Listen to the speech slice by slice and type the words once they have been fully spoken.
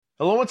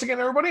Hello once again,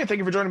 everybody, and thank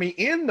you for joining me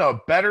in the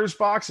Betters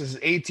Box. This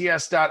is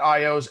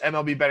ATS.io's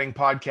MLB betting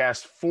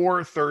podcast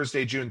for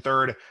Thursday, June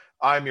 3rd.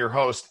 I'm your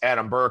host,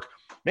 Adam Burke.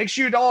 Make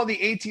sure you download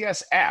the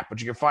ATS app,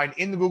 which you can find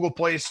in the Google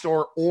Play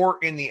Store or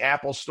in the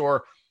Apple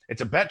Store. It's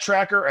a bet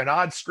tracker, an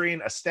odds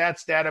screen, a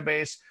stats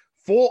database,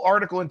 full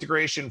article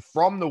integration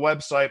from the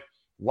website,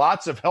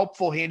 lots of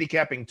helpful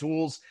handicapping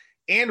tools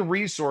and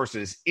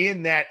resources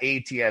in that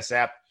ATS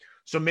app.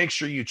 So make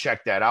sure you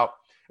check that out.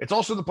 It's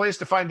also the place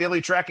to find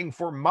daily tracking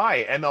for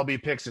my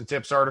MLB picks and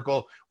tips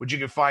article, which you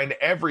can find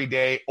every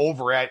day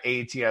over at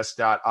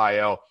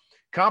ATS.io.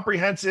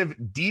 Comprehensive,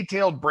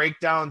 detailed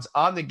breakdowns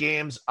on the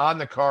games, on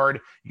the card.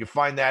 You can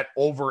find that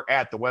over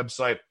at the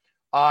website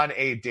on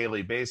a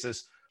daily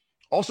basis.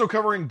 Also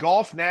covering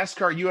golf,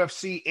 NASCAR,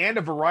 UFC, and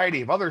a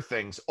variety of other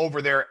things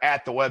over there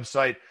at the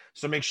website.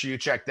 So make sure you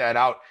check that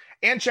out.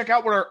 And check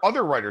out what our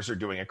other writers are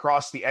doing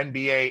across the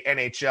NBA,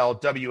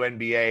 NHL,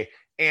 WNBA,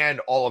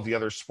 and all of the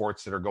other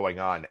sports that are going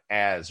on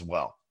as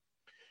well.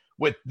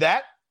 With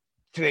that,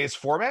 today's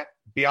format,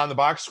 beyond the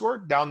box score,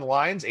 down the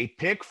lines, a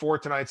pick for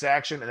tonight's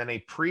action, and then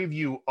a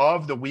preview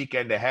of the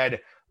weekend ahead.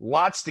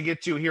 Lots to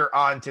get to here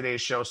on today's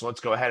show, so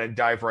let's go ahead and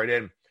dive right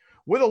in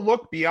with a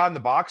look beyond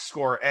the box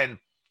score. And,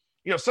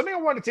 something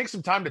I want to take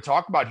some time to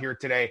talk about here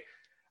today.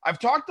 I've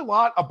talked a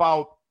lot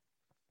about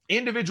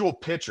individual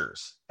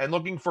pitchers and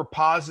looking for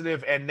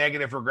positive and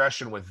negative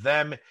regression with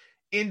them,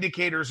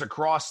 indicators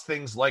across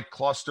things like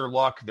cluster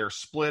luck, their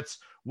splits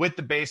with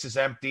the bases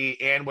empty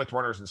and with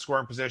runners in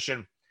scoring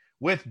position,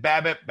 with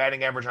BABIP,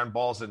 batting average on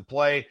balls in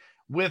play,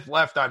 with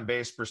left on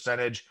base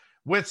percentage,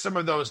 with some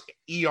of those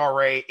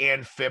ERA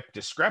and FIP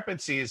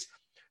discrepancies.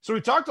 So we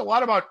talked a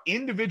lot about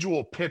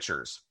individual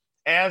pitchers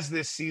as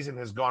this season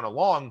has gone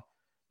along,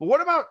 but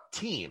what about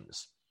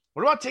teams?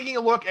 What about taking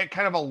a look at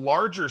kind of a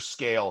larger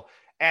scale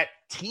at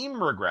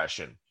team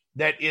regression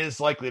that is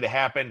likely to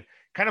happen?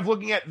 Kind of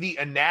looking at the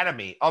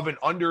anatomy of an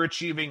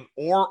underachieving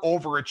or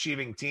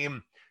overachieving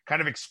team, kind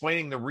of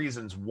explaining the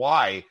reasons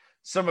why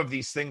some of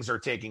these things are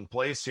taking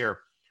place here.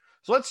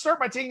 So let's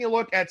start by taking a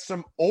look at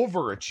some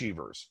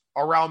overachievers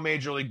around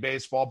Major League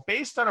Baseball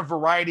based on a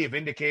variety of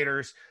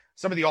indicators,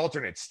 some of the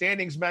alternate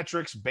standings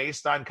metrics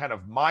based on kind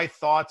of my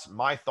thoughts,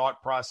 my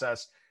thought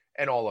process,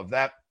 and all of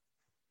that.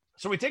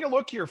 So we take a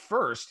look here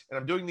first, and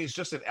I'm doing these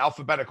just in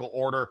alphabetical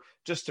order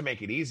just to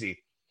make it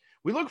easy.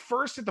 We look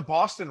first at the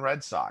Boston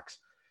Red Sox.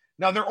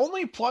 Now, they're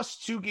only plus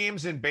 2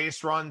 games in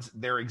base runs.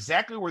 They're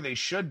exactly where they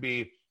should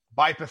be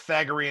by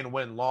Pythagorean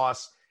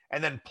win-loss,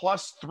 and then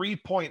plus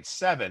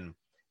 3.7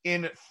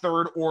 in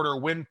third-order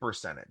win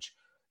percentage.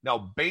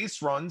 Now,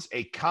 base runs,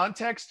 a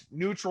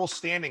context-neutral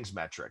standings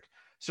metric.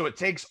 So it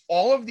takes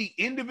all of the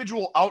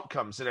individual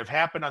outcomes that have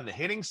happened on the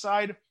hitting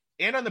side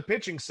and on the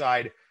pitching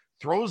side,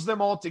 throws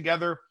them all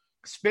together,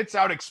 spits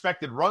out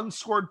expected runs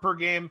scored per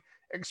game,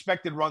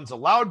 expected runs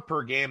allowed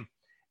per game,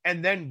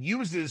 and then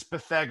uses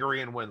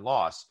Pythagorean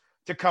win-loss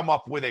to come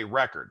up with a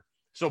record.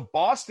 So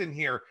Boston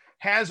here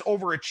has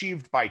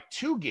overachieved by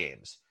 2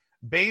 games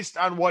based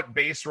on what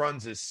base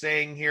runs is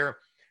saying here.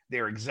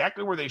 They're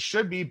exactly where they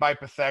should be by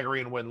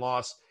Pythagorean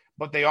win-loss,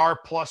 but they are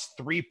plus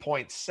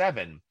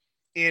 3.7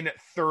 in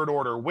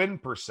third-order win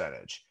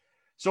percentage.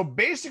 So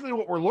basically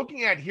what we're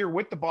looking at here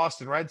with the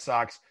Boston Red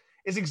Sox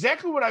is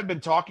exactly what I've been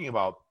talking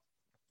about,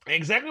 and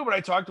exactly what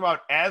I talked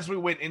about as we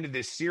went into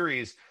this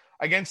series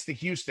against the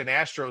Houston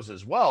Astros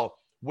as well,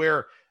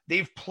 where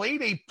they've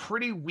played a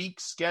pretty weak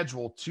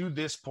schedule to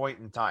this point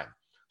in time.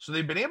 So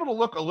they've been able to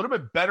look a little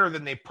bit better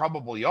than they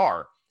probably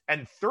are.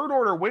 And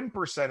third-order win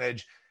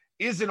percentage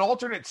is an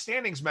alternate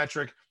standings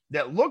metric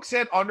that looks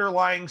at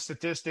underlying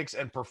statistics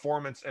and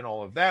performance and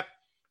all of that,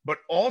 but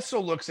also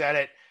looks at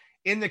it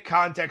in the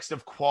context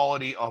of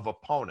quality of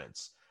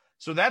opponents.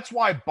 So that's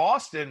why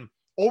Boston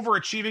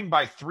overachieving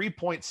by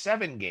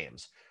 3.7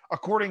 games,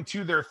 according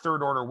to their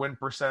third-order win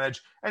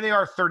percentage, and they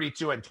are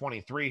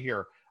 32-23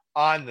 here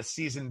on the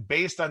season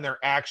based on their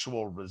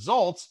actual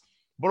results,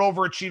 but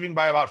overachieving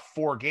by about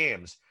 4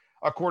 games,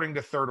 according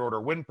to third-order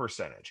win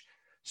percentage.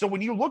 So when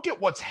you look at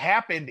what's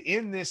happened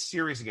in this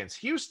series against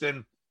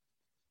Houston,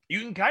 you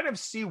can kind of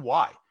see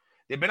why.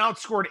 They've been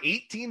outscored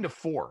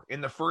 18-4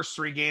 in the first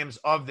 3 games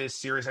of this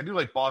series. I do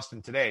like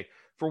Boston today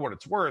for what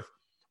it's worth,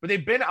 but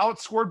they've been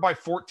outscored by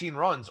 14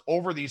 runs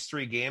over these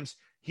 3 games.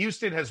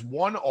 Houston has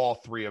won all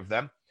 3 of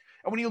them.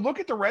 And when you look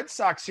at the Red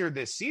Sox here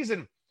this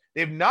season,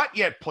 they've not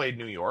yet played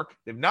New York.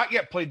 They've not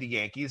yet played the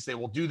Yankees. They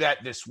will do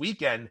that this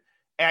weekend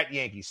at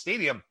Yankee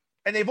Stadium.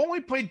 And they've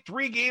only played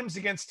 3 games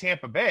against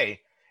Tampa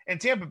Bay.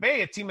 And Tampa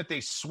Bay, a team that they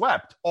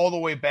swept all the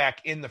way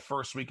back in the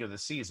first week of the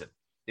season.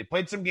 They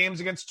played some games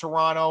against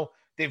Toronto.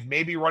 They've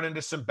maybe run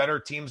into some better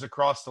teams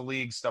across the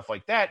league, stuff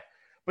like that.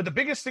 But the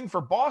biggest thing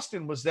for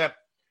Boston was that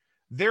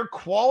their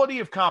quality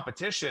of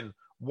competition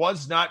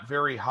was not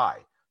very high.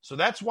 So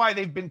that's why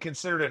they've been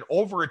considered an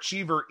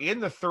overachiever in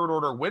the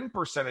third-order win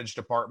percentage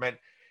department,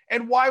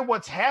 and why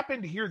what's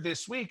happened here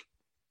this week,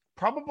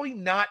 probably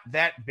not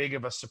that big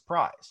of a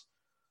surprise.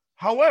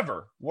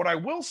 However, what I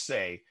will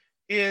say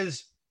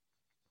is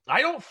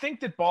I don't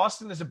think that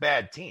Boston is a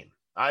bad team.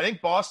 I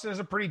think Boston is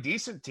a pretty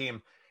decent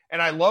team,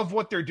 And I love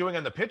what they're doing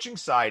on the pitching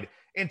side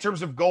in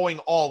terms of going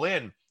all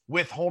in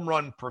with home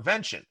run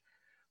prevention.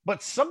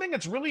 But something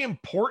that's really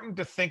important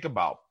to think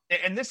about,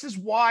 and this is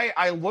why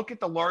I look at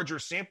the larger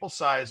sample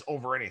size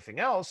over anything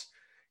else,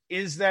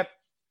 is that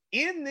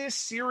in this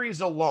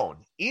series alone,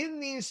 in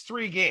these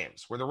 3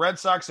 games where the Red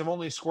Sox have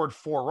only scored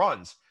 4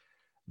 runs,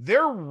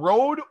 their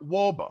road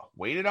WOBA,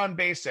 weighted on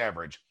base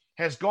average,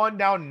 has gone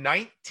down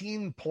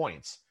 19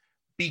 points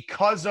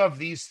because of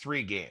these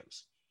 3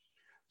 games.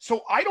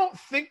 So I don't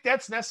think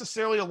that's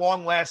necessarily a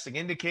long-lasting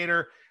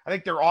indicator. I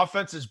think their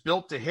offense is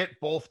built to hit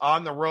both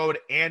on the road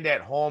and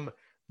at home.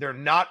 They're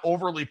not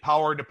overly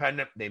power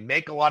dependent. They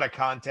make a lot of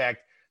contact.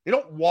 They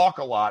don't walk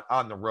a lot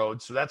on the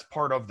road, so that's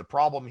part of the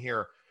problem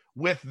here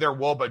with their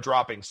WOBA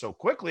dropping so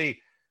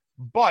quickly.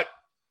 But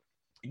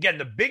again,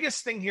 the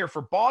biggest thing here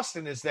for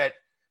Boston is that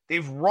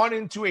they've run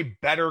into a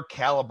better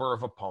caliber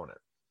of opponent.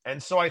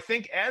 And so I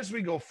think as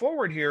we go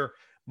forward here,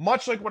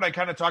 much like what I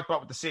kind of talked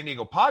about with the San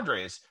Diego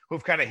Padres,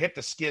 who've kind of hit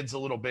the skids a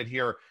little bit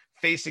here,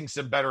 facing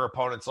some better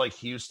opponents like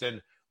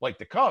Houston, like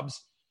the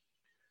Cubs,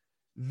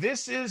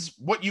 this is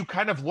what you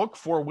kind of look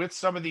for with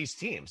some of these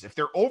teams. If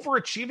they're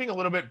overachieving a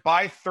little bit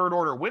by third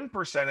order win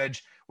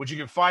percentage, which you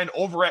can find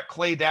over at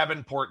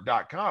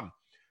claydavenport.com,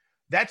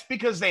 that's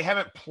because they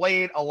haven't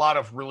played a lot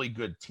of really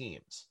good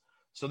teams.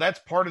 So that's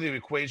part of the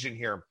equation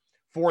here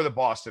for the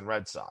Boston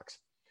Red Sox.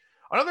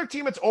 Another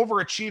team that's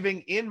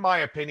overachieving, in my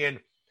opinion,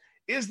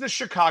 is the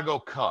Chicago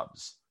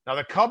Cubs. Now,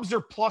 the Cubs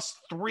are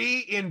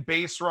 +3 in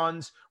base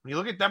runs. When you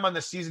look at them on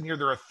the season here,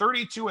 they're a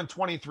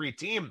 32-23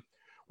 team,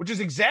 which is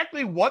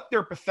exactly what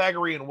their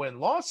Pythagorean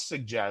win-loss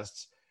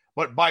suggests.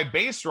 But by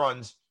base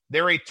runs,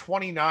 they're a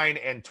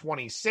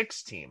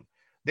 29-26 team.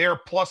 They're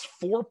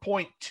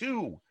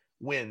 +4.2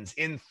 wins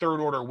in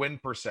third-order win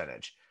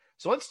percentage.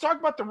 So let's talk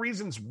about the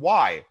reasons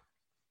why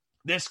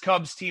this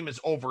Cubs team is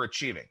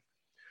overachieving.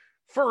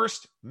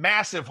 First,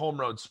 massive home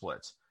road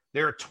splits.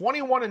 They're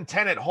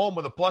 21-10 at home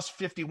with a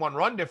 +51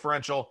 run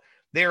differential.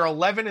 They are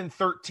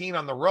 11-13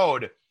 on the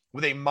road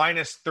with a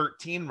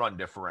 -13 run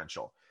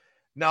differential.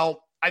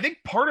 Now, I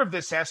think part of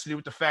this has to do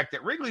with the fact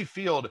that Wrigley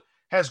Field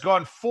has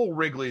gone full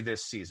Wrigley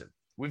this season.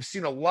 We've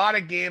seen a lot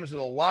of games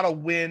with a lot of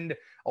wind,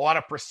 a lot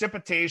of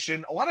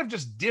precipitation, a lot of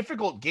just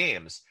difficult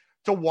games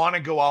to want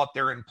to go out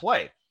there and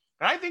play.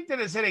 And I think that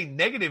has had a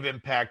negative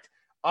impact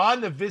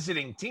on the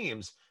visiting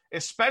teams,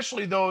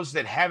 especially those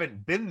that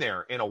haven't been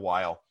there in a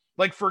while.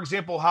 Like, for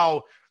example,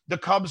 how the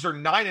Cubs are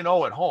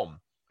 9-0 at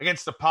home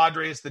against the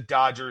Padres, the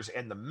Dodgers,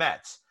 and the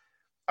Mets.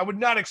 I would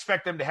not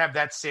expect them to have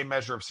that same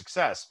measure of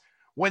success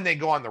when they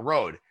go on the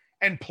road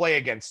and play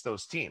against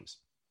those teams.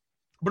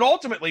 But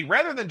ultimately,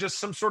 rather than just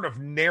some sort of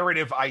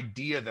narrative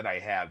idea that I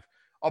have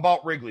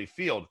about Wrigley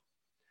Field,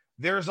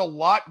 there's a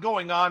lot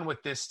going on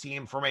with this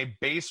team from a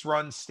base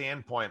run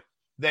standpoint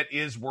that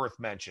is worth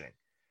mentioning.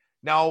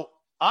 Now,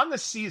 on the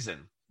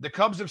season, the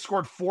Cubs have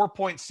scored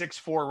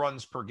 4.64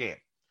 runs per game.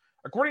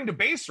 According to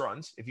base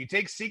runs, if you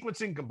take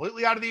sequencing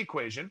completely out of the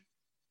equation,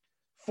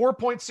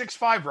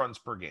 4.65 runs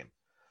per game.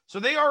 So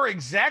they are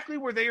exactly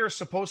where they are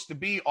supposed to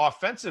be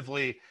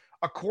offensively,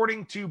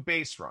 according to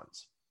base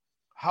runs.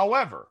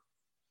 However,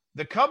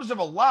 the Cubs have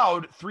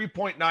allowed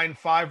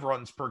 3.95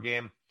 runs per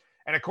game,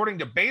 and according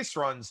to base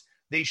runs,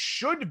 they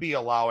should be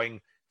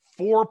allowing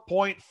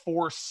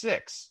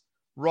 4.46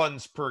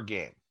 runs per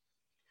game.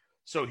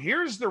 So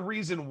here's the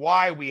reason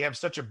why we have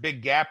such a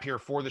big gap here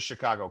for the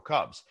Chicago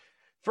Cubs.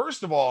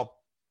 First of all,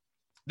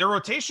 their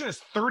rotation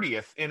is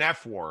 30th in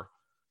FWAR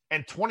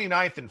and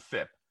 29th in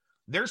FIP.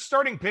 Their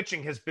starting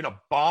pitching has been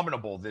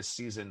abominable this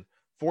season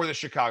for the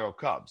Chicago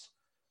Cubs.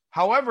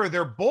 However,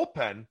 their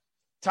bullpen,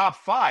 top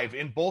 5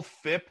 in both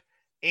FIP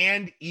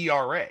and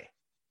ERA.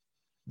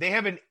 They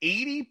have an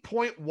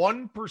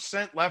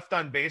 80.1% left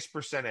on base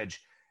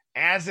percentage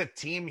as a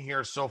team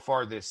here so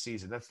far this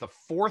season. That's the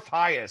 4th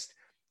highest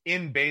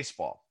in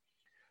baseball.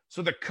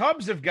 So the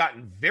Cubs have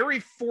gotten very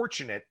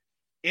fortunate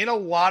in a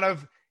lot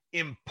of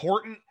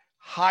important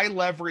high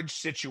leverage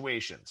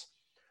situations.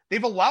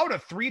 They've allowed a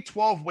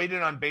 312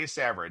 weighted on base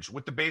average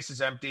with the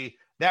bases empty.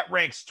 That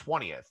ranks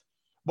 20th.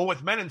 But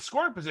with men in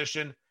scoring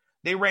position,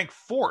 they rank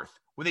 4th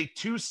with a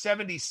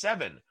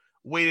 277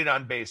 weighted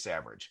on base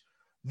average.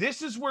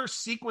 This is where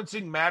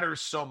sequencing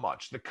matters so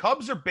much. The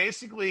Cubs are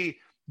basically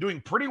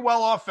doing pretty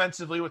well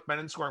offensively with men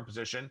in scoring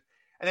position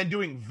and then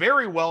doing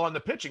very well on the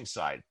pitching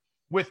side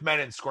with men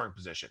in scoring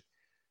position.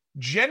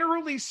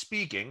 Generally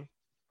speaking,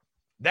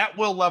 that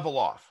will level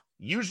off.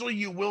 Usually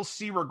you will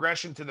see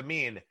regression to the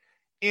mean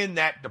in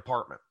that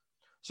department.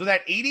 So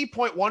that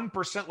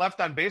 80.1% left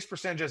on base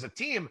percentage as a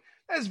team,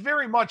 that is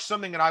very much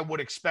something that I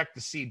would expect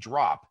to see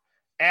drop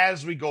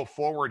as we go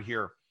forward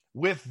here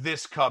with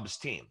this Cubs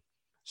team.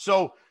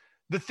 So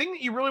the thing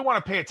that you really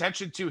want to pay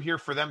attention to here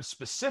for them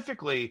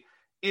specifically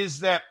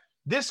is that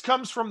this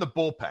comes from the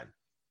bullpen.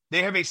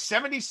 They have a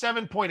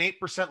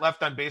 77.8%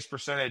 left on base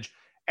percentage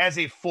as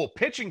a full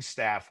pitching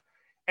staff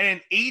and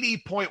an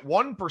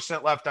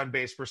 80.1% left on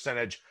base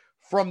percentage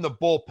from the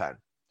bullpen.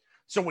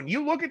 So when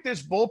you look at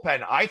this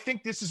bullpen, I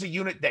think this is a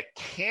unit that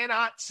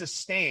cannot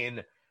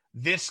sustain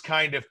this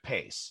kind of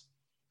pace.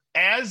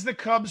 As the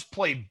Cubs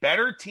play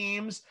better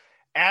teams,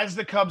 as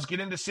the Cubs get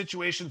into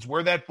situations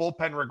where that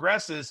bullpen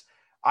regresses,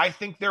 I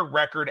think their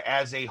record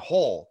as a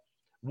whole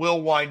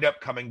will wind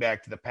up coming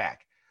back to the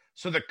pack.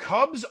 So the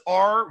Cubs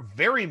are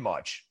very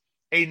much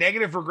a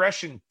negative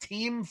regression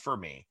team for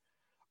me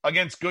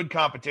against good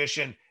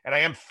competition, and I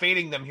am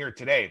fading them here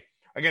today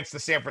against the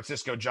San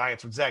Francisco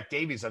Giants with Zach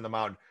Davies on the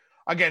mound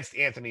against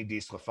Anthony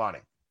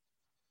DeSclafani.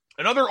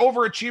 Another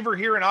overachiever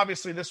here, and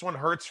obviously this one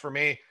hurts for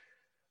me,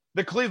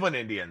 the Cleveland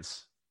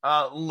Indians.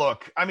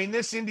 Look, I mean,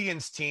 this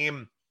Indians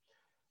team,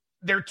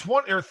 they're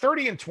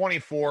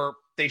 30-24.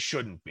 They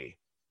shouldn't be.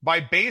 By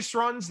base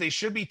runs, they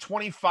should be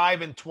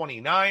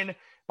 25-29.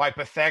 By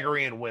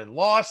Pythagorean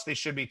win-loss, they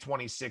should be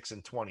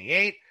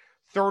 26-28.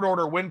 Third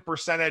order win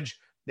percentage,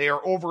 they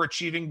are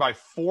overachieving by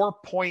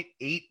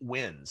 4.8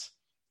 wins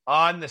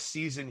on the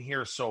season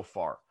here so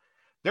far.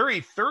 They're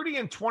a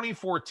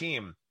 30-24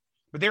 team,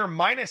 but they're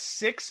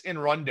 -6 in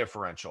run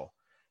differential.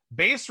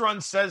 Base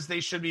run says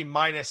they should be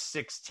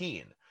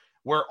 -16,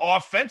 where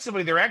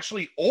offensively they're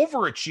actually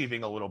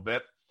overachieving a little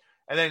bit.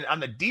 And then on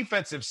the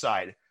defensive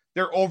side,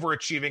 they're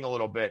overachieving a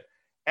little bit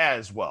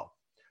as well.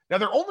 Now,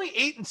 they're only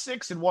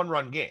 8-6 in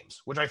one-run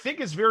games, which I think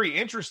is very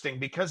interesting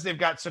because they've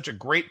got such a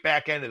great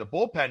back end of the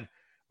bullpen.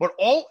 But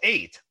all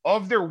 8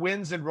 of their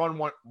wins in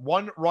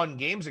one-run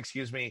games,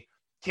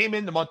 came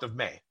in the month of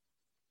May.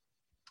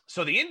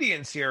 So the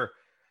Indians here,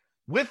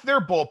 with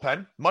their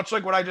bullpen, much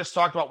like what I just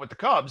talked about with the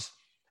Cubs,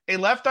 a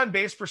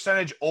left-on-base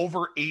percentage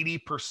over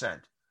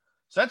 80%.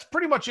 So that's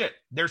pretty much it.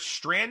 They're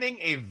stranding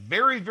a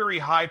very, very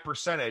high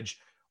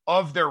percentage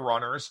of their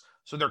runners.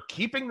 So they're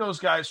keeping those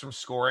guys from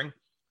scoring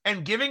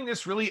and giving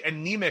this really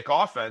anemic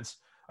offense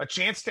a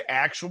chance to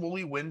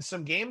actually win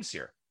some games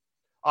here.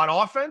 On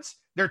offense,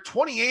 they're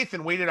 28th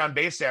in weighted on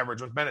base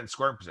average with men in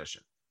scoring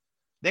position.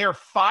 They are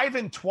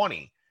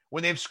 5-20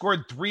 when they've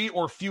scored 3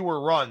 or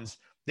fewer runs.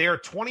 They are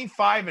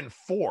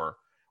 25-4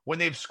 when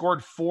they've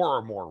scored 4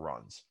 or more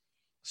runs.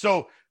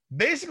 So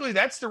basically,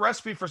 that's the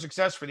recipe for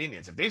success for the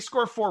Indians. If they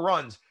score 4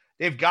 runs,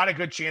 they've got a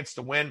good chance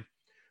to win.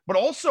 But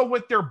also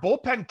with their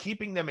bullpen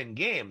keeping them in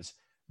games,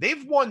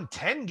 they've won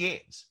 10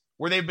 games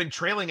where they've been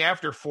trailing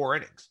after 4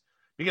 innings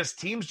because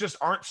teams just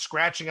aren't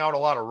scratching out a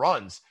lot of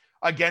runs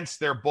against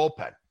their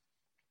bullpen.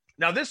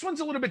 Now, this one's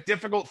a little bit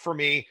difficult for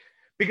me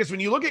because when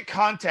you look at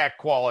contact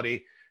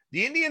quality,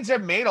 the Indians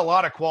have made a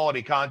lot of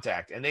quality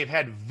contact and they've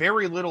had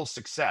very little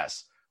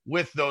success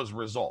with those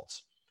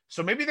results.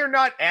 So maybe they're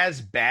not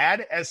as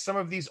bad as some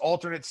of these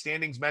alternate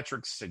standings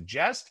metrics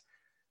suggest,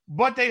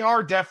 but they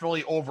are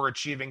definitely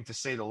overachieving to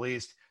say the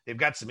least. They've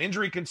got some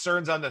injury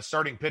concerns on the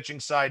starting pitching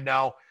side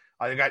now.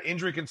 They've got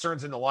injury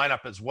concerns in the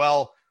lineup as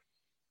well.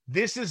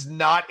 This is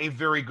not a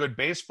very good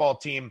baseball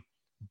team,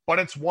 but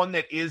it's one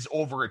that is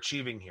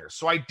overachieving here.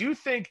 So I do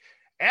think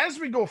as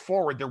we go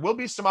forward, there will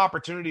be some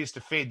opportunities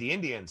to fade the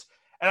Indians.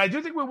 And I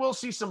do think we will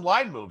see some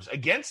line moves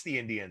against the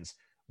Indians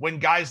when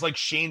guys like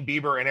Shane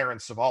Bieber and Aaron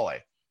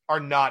Savale are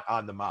not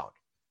on the mound.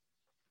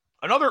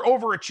 Another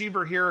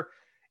overachiever here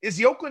is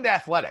the Oakland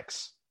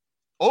Athletics.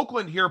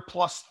 Oakland here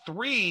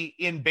 +3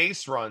 in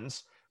base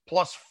runs,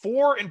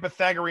 +4 in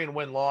Pythagorean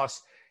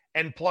win-loss,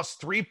 and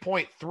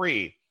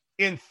 +3.3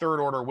 in third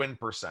order win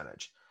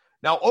percentage.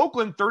 Now,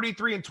 Oakland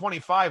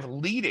 33-25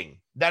 leading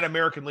that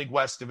American League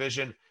West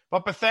division,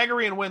 but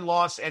Pythagorean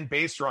win-loss and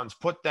base runs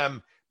put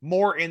them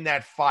more in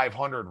that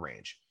 500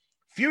 range.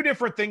 Few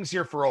different things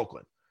here for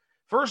Oakland.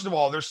 First of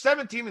all, they're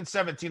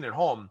 17-17 at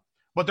home,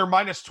 but they're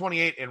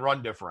 -28 in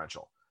run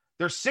differential.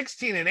 They're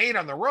 16-8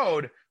 on the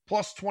road,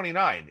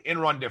 +29 in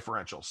run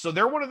differential. So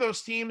they're one of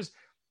those teams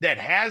that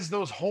has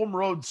those home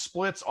road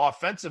splits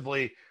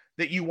offensively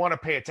that you want to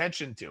pay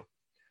attention to.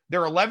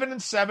 They're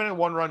 11-7 in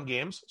one-run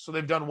games, so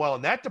they've done well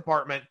in that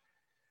department.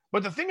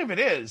 But the thing of it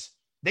is,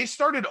 they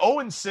started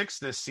 0-6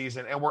 this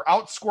season and were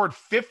outscored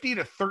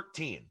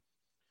 50-13.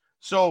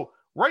 So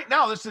right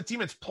now, this is a team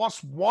that's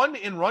 +1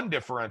 in run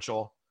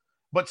differential,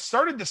 but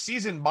started the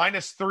season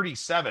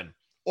 -37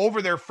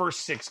 over their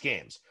first 6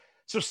 games.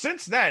 So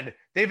since then,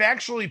 they've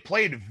actually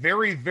played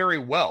very, very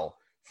well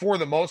for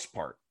the most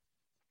part.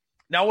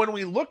 Now, when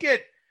we look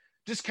at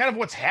just kind of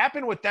what's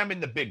happened with them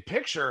in the big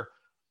picture,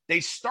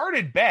 they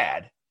started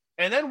bad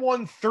and then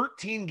won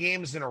 13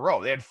 games in a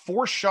row. They had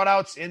 4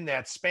 shutouts in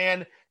that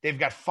span. They've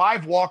got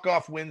 5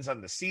 walk-off wins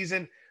on the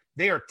season.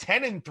 They are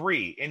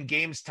 10-3 in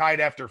games tied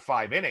after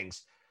 5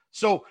 innings.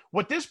 So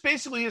what this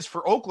basically is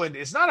for Oakland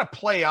is not a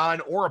play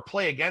on or a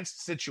play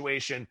against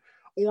situation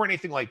or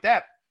anything like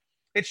that.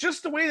 It's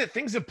just the way that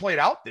things have played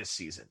out this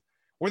season,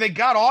 where they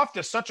got off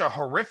to such a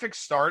horrific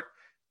start,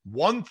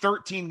 won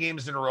 13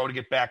 games in a row to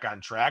get back on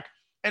track,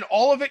 and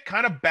all of it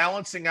kind of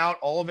balancing out,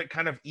 all of it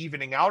kind of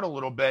evening out a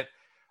little bit.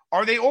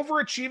 Are they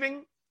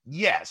overachieving?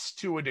 Yes,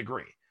 to a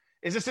degree.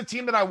 Is this a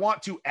team that I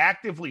want to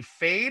actively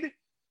fade?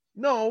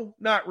 No,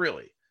 not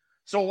really.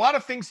 So a lot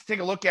of things to take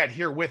a look at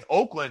here with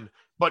Oakland,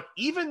 but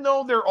even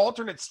though their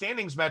alternate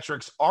standings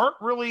metrics aren't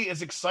really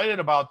as excited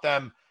about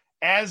them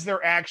as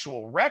their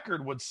actual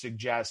record would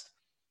suggest,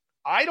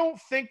 I don't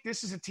think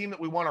this is a team that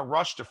we want to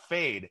rush to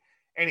fade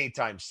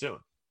anytime soon.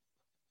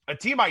 A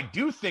team I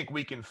do think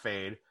we can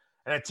fade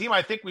And a team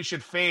I think we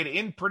should fade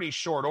in pretty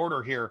short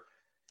order here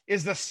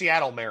is the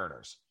Seattle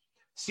Mariners.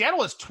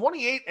 Seattle is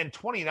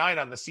 28-29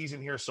 on the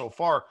season here so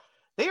far.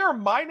 They are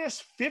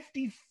minus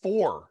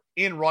 54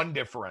 in run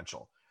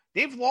differential.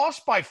 They've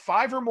lost by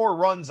 5 or more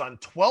runs on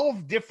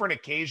 12 different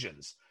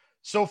occasions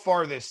so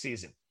far this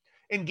season.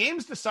 In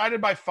games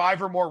decided by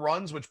 5 or more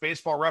runs, which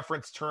Baseball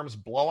Reference terms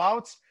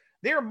blowouts,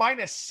 they are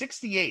minus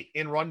 68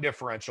 in run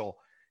differential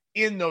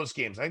in those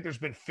games. I think there's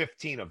been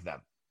 15 of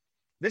them.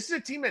 This is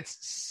a team that's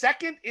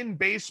second in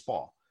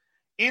baseball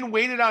in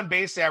weighted on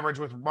base average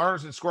with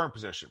runners in scoring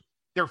position.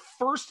 They're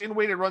first in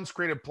weighted runs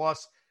created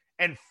plus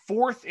and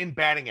fourth in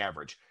batting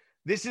average.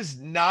 This is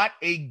not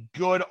a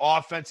good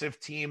offensive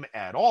team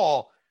at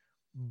all,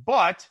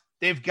 but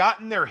they've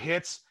gotten their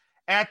hits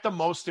at the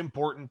most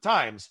important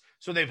times.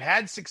 So they've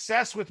had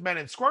success with men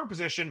in scoring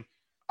position.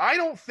 I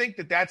don't think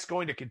that that's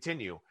going to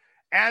continue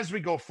as we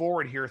go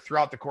forward here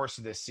throughout the course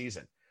of this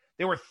season.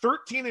 They were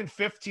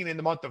 13-15 in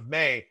the month of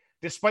May,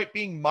 despite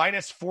being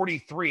minus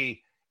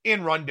 43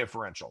 in run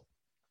differential.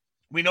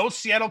 We know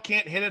Seattle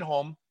can't hit at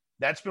home.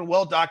 That's been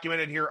well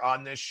documented here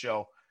on this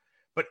show.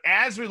 But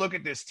as we look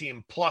at this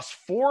team, plus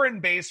 4 in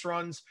base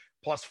runs,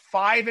 plus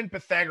 5 in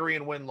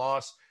Pythagorean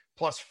win-loss,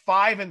 plus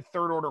 5 in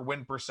third-order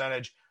win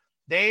percentage,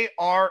 they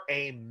are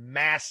a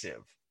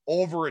massive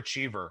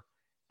overachiever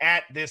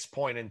at this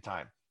point in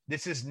time.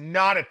 This is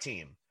not a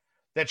team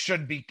that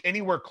should be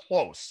anywhere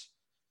close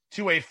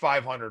to a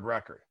 500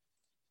 record,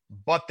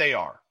 but they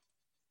are.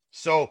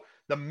 So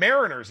the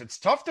Mariners, it's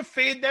tough to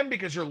fade them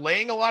because you're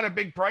laying a lot of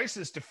big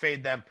prices to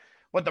fade them,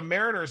 but the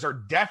Mariners are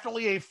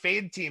definitely a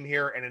fade team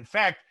here. And in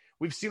fact,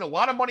 we've seen a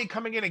lot of money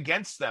coming in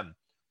against them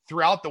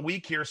throughout the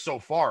week here so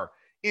far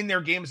in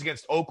their games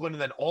against Oakland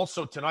and then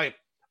also tonight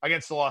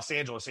against the Los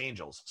Angeles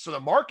Angels. So the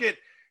market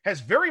has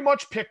very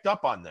much picked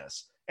up on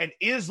this and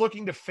is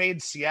looking to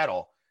fade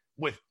Seattle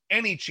with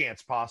any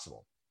chance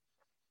possible.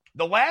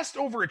 The last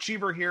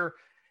overachiever here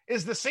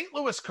is the St.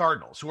 Louis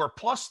Cardinals, who are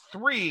plus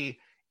 3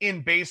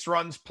 in base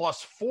runs,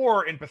 plus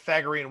 4 in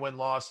Pythagorean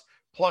win-loss,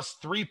 plus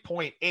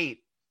 3.8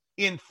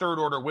 in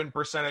third-order win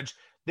percentage.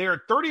 They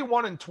are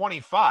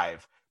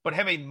 31-25, but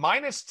have a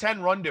minus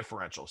 10 run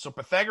differential. So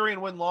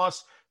Pythagorean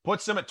win-loss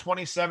puts them at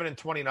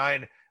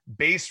 27-29.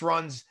 Base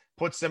runs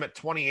puts them at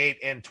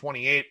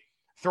 28-28.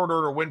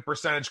 Third-order win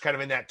percentage kind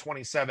of in that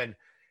 27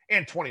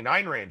 and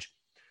 29 range.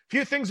 A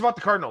few things about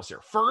the Cardinals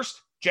here. First,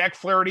 Jack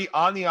Flaherty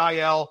on the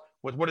IL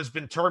with what has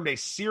been termed a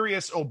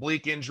serious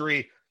oblique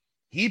injury.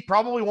 He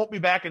probably won't be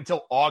back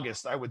until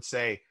August, I would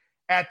say,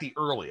 at the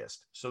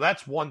earliest. So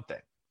that's one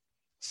thing.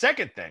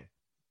 Second thing,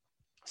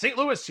 St.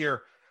 Louis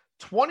here,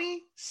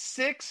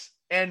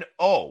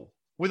 26-0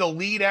 with a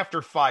lead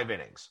after 5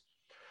 innings.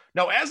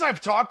 Now, as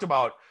I've talked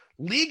about,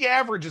 league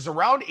average is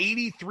around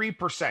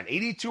 83%,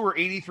 82 or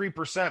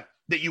 83%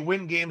 that you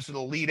win games with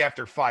a lead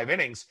after 5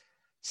 innings.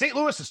 St.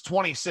 Louis is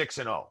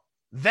 26-0.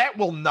 That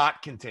will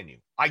not continue.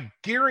 I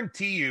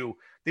guarantee you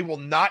they will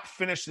not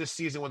finish this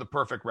season with a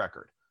perfect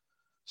record.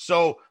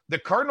 So the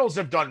Cardinals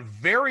have done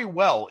very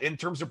well in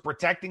terms of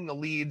protecting the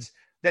leads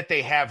that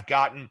they have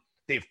gotten.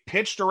 They've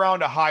pitched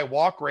around a high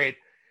walk rate.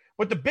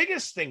 But the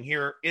biggest thing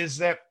here is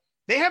that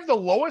they have the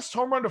lowest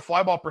home run to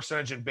fly ball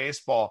percentage in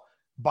baseball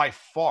by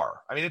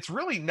far. I mean, it's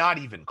really not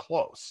even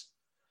close.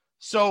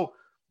 So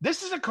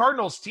this is a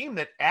Cardinals team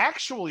that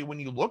actually, when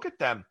you look at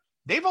them,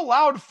 they've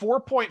allowed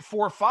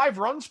 4.45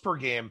 runs per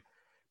game.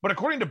 But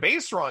according to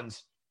base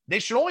runs, they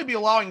should only be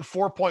allowing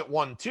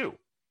 4.12.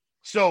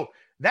 So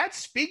that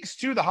speaks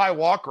to the high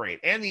walk rate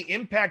and the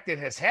impact it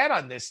has had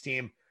on this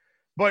team.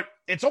 But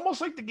it's almost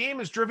like the game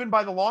is driven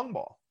by the long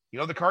ball. You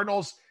know, the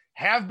Cardinals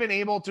have been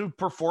able to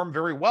perform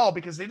very well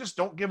because they just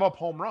don't give up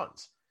home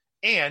runs.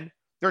 And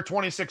they're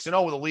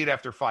 26-0 with a lead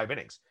after 5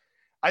 innings.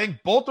 I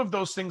think both of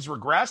those things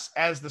regress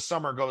as the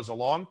summer goes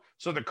along.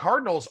 So the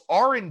Cardinals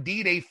are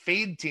indeed a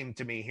fade team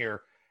to me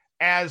here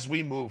as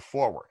we move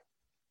forward.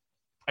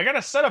 I got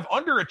a set of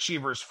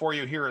underachievers for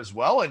you here as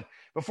well. And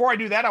before I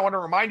do that, I want to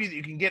remind you that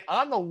you can get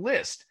on the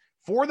list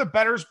for the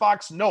Bettor's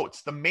Box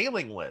notes, the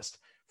mailing list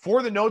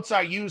for the notes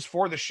I use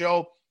for the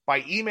show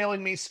by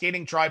emailing me,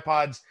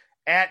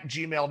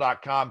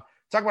 skatingtripods@gmail.com.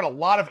 Talk about a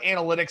lot of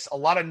analytics, a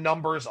lot of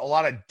numbers, a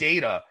lot of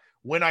data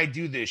when I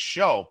do this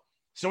show.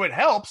 So it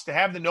helps to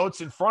have the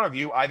notes in front of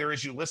you, either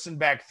as you listen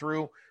back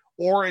through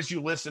or as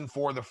you listen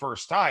for the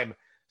first time.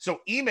 So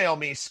email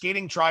me,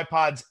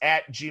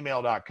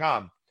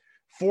 skatingtripods@gmail.com.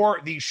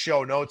 for these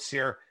show notes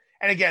here.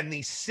 And again,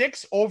 these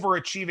 6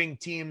 overachieving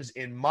teams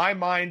in my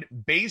mind,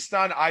 based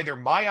on either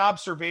my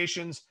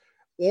observations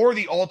or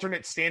the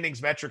alternate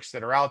standings metrics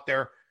that are out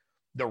there: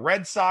 the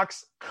Red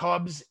Sox,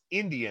 Cubs,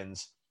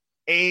 Indians,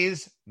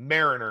 A's,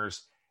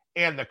 Mariners,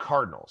 and the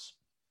Cardinals.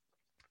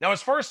 Now,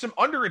 as far as some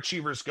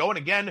underachievers go, and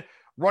again,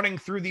 running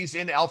through these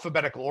in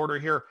alphabetical order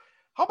here,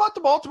 how about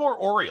the Baltimore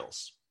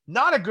Orioles?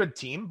 Not a good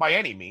team by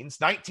any means,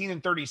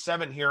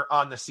 19-37 here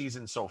on the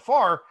season so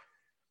far.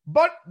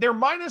 But they're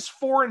minus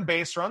 4 in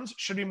base runs,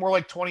 should be more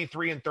like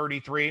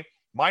 23-33,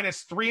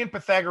 minus 3 in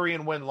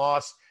Pythagorean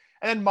win-loss,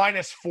 and then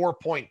minus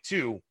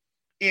 4.2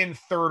 in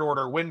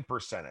third-order win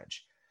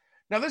percentage.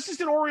 Now, this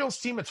is an Orioles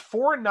team that's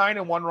 4-9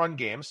 in one-run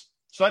games,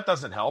 so that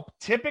doesn't help.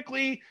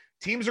 Typically,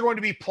 teams are going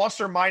to be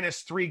plus or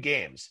minus 3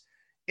 games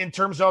in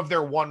terms of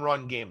their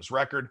one-run games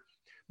record.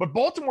 But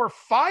Baltimore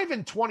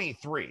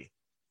 5-23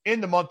 in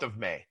the month of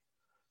May.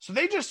 So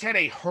they just had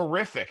a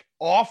horrific,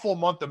 awful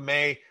month of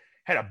May,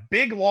 had a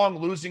big, long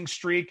losing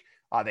streak.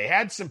 They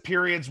had some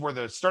periods where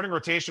the starting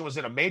rotation was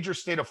in a major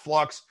state of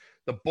flux.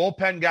 The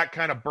bullpen got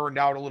kind of burned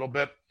out a little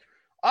bit.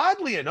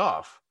 Oddly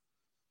enough,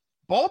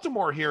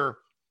 Baltimore here,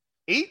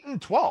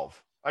 8-12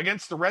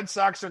 against the Red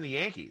Sox and the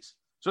Yankees.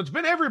 So it's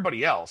been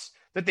everybody else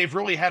that they've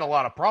really had a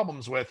lot of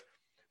problems with.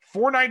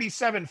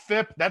 497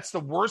 FIP, that's the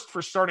worst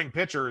for starting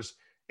pitchers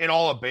in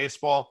all of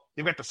baseball.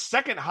 They've got the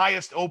second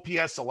highest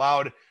OPS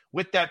allowed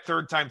with that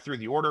third time through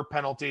the order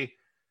penalty.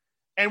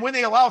 And when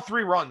they allow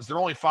 3 runs, they're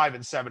only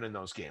 5-7 in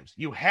those games.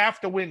 You have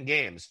to win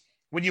games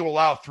when you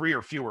allow 3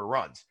 or fewer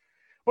runs.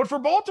 But for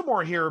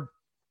Baltimore here,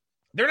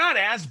 they're not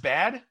as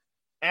bad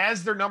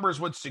as their numbers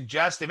would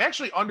suggest. They've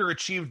actually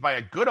underachieved by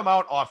a good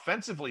amount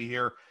offensively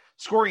here,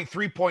 scoring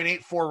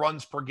 3.84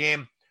 runs per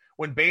game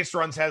when base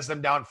runs has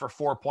them down for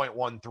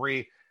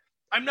 4.13.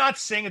 I'm not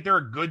saying that they're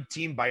a good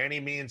team by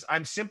any means.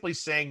 I'm simply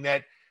saying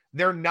that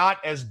they're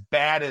not as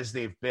bad as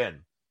they've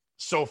been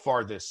so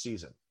far this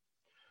season.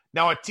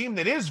 Now, a team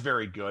that is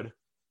very good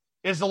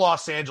is the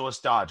Los Angeles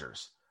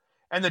Dodgers.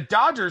 And the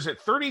Dodgers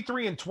at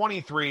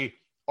 33-23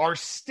 are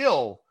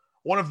still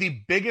one of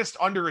the biggest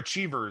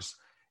underachievers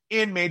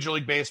in Major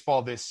League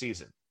Baseball this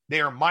season. They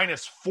are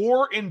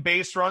 -4 in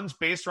base runs.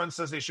 Base runs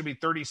says they should be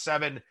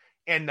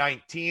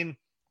 37-19,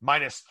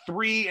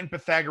 -3 in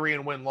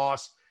Pythagorean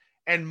win-loss,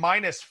 and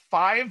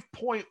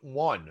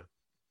 -5.1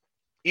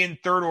 in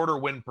third-order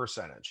win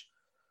percentage.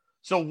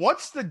 So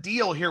what's the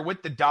deal here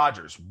with the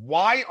Dodgers?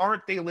 Why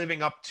aren't they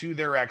living up to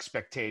their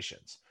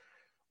expectations?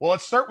 Well,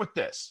 let's start with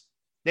this.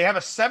 They have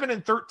a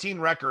 7-13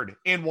 record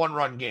in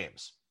one-run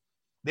games.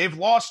 They've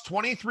lost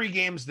 23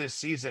 games this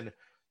season.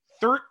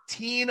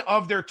 13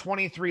 of their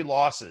 23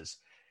 losses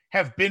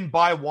have been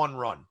by 1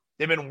 run.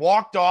 They've been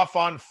walked off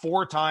on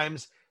 4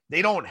 times.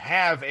 They don't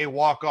have a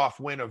walk-off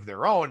win of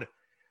their own.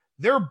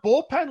 Their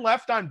bullpen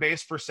left on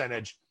base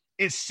percentage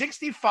is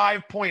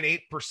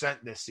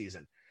 65.8% this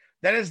season.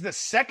 That is the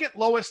second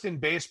lowest in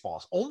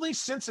baseball. Only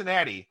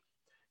Cincinnati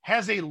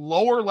has a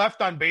lower left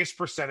on base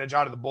percentage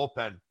out of the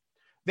bullpen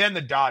than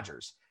the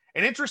Dodgers.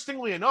 And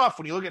interestingly enough,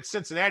 when you look at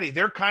Cincinnati,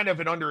 they're kind of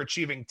an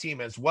underachieving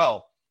team as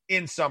well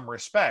in some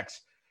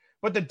respects.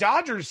 But the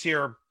Dodgers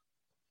here,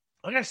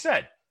 like I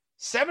said,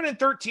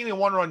 7-13 in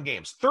one-run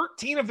games.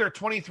 13 of their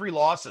 23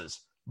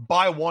 losses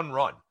by 1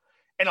 run.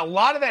 And a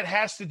lot of that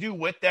has to do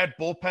with that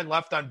bullpen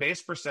left on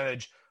base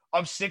percentage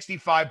of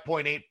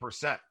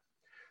 65.8%.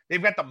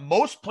 They've got the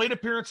most plate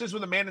appearances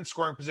with a man in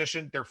scoring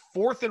position. They're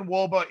 4th in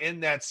WOBA in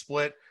that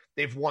split.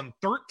 They've won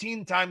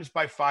 13 times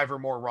by 5 or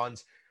more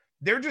runs.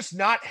 They're just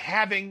not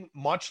having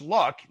much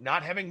luck,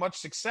 not having much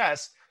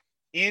success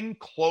in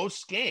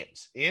close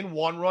games, in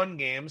one-run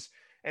games,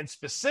 and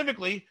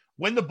specifically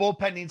when the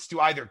bullpen needs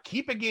to either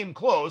keep a game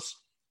close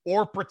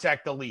or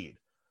protect the lead.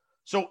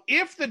 So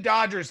if the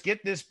Dodgers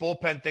get this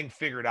bullpen thing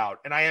figured out,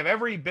 and I have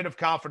every bit of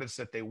confidence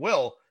that they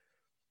will,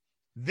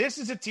 this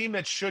is a team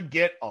that should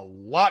get a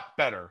lot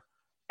better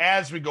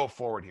as we go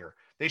forward here.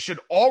 They should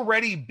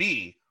already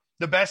be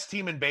the best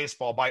team in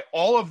baseball by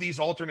all of these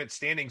alternate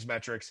standings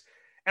metrics.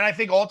 And I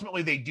think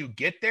ultimately they do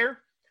get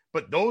there,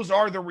 but those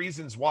are the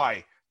reasons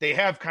why they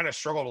have kind of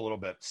struggled a little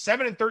bit.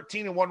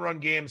 7-13 in one-run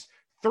games,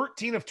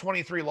 13 of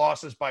 23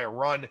 losses by a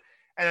run,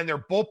 and then their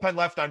bullpen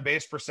left on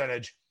base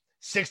percentage,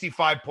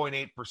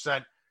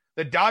 65.8%.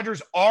 The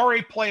Dodgers are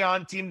a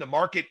play-on team. The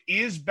market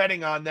is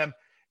betting on them,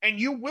 and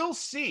you will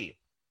see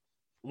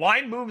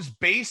line moves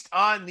based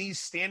on these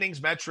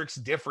standings metrics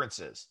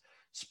differences,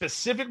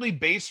 specifically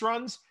base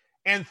runs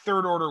and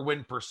third-order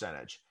win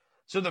percentage.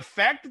 So the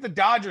fact that the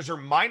Dodgers are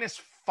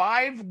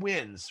 -5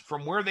 wins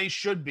from where they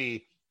should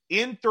be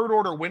in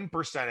third-order win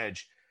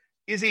percentage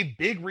is a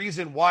big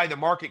reason why the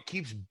market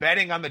keeps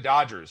betting on the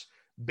Dodgers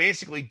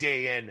basically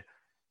day in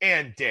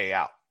and day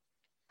out.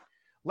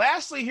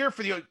 Lastly here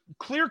for the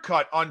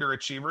clear-cut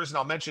underachievers, and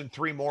I'll mention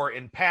 3 more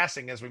in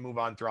passing as we move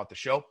on throughout the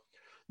show,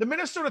 the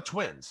Minnesota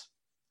Twins.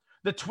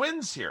 The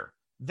Twins here,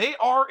 they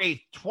are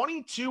a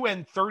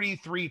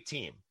 22-33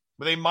 team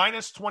with a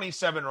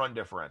 -27 run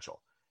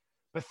differential.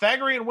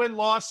 Pythagorean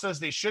win-loss says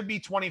they should be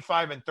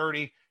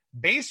 25-30.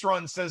 Base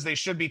run says they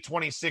should be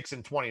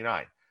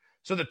 26-29.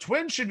 So the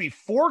Twins should be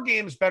 4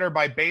 games better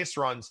by base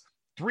runs,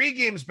 3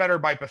 games better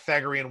by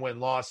Pythagorean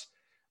win-loss,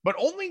 but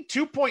only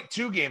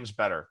 2.2 games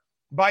better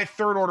by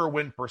third-order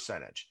win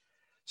percentage.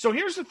 So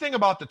here's the thing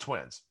about the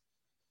Twins.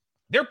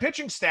 Their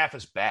pitching staff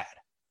is bad.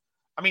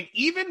 I mean,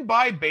 even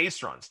by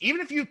base runs,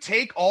 even if you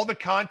take all the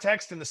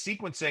context and the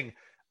sequencing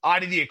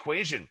out of the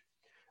equation,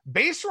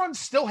 base runs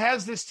still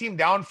has this team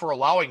down for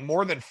allowing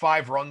more than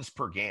 5 runs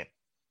per game.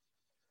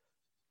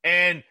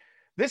 And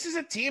this is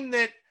a team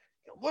that,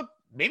 look,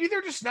 maybe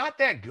they're just not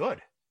that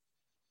good.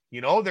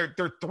 You know, they're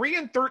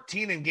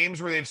 3-13 in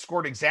games where they've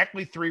scored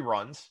exactly 3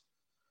 runs.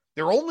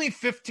 They're only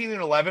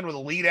 15-11 with a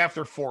lead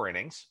after 4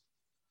 innings.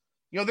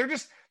 You know,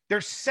 they're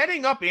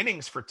setting up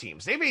innings for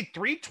teams. They have a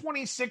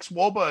 326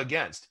 WOBA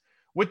against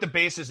with the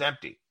bases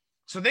empty.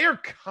 So they are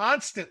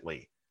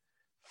constantly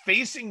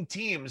facing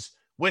teams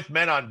with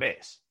men on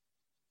base.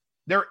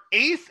 They're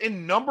 8th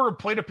in number of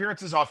plate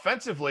appearances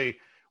offensively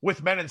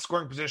with men in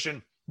scoring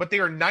position, but they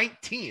are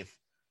 19th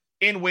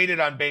in weighted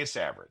on base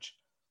average.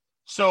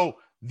 So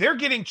they're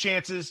getting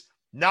chances,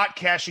 not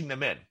cashing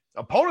them in.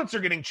 Opponents are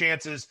getting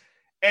chances,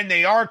 and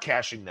they are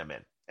cashing them in.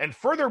 And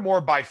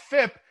furthermore, by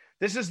FIP,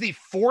 this is the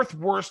 4th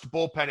worst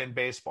bullpen in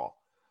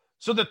baseball.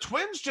 So the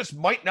Twins just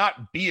might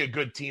not be a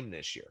good team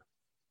this year.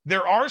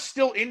 There are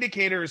still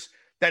indicators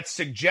that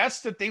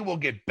suggest that they will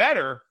get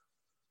better,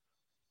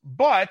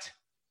 but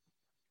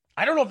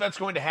I don't know if that's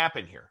going to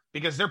happen here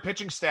because their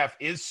pitching staff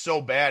is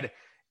so bad,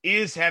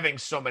 is having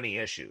so many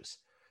issues.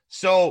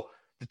 So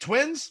the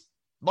Twins,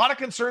 a lot of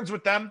concerns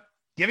with them,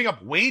 giving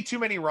up way too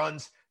many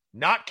runs,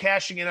 not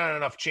cashing in on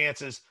enough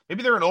chances.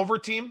 Maybe they're an over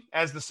team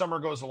as the summer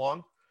goes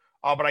along,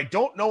 but I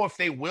don't know if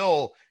they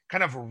will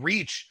kind of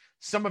reach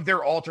some of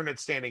their alternate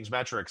standings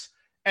metrics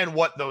and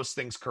what those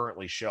things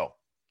currently show.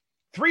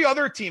 3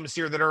 other teams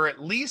here that are at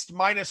least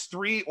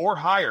 -3 or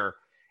higher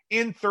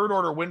in third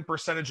order win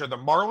percentage are the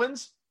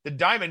Marlins, the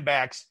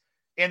Diamondbacks,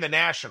 and the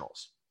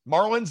Nationals.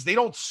 Marlins, they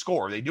don't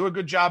score. They do a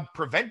good job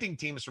preventing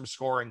teams from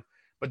scoring,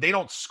 but they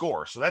don't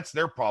score. So that's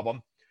their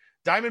problem.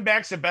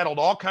 Diamondbacks have battled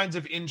all kinds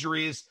of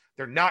injuries.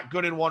 They're not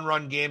good in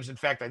one-run games. In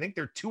fact, I think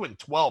they're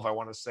 2-12, I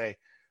want to say,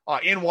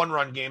 in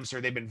one-run games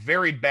here. They've been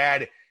very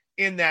bad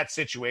in that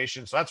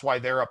situation. So that's why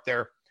they're up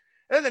there.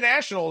 And then the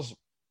Nationals,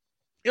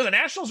 the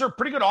Nationals are a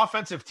pretty good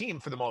offensive team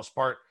for the most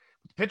part.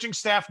 The pitching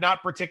staff,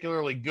 not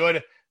particularly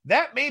good.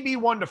 That may be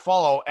one to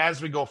follow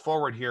as we go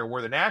forward here,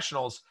 where the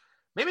Nationals,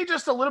 maybe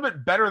just a little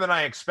bit better than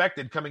I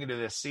expected coming into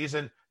this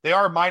season. They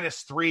are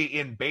 -3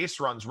 in base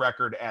runs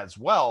record as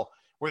well,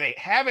 where they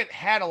haven't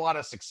had a lot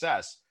of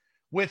success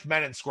with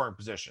men in scoring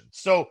position.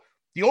 So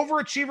the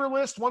overachiever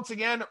list, once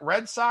again,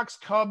 Red Sox,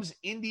 Cubs,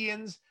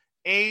 Indians,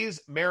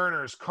 A's,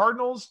 Mariners,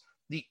 Cardinals.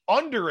 The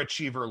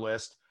underachiever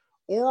list,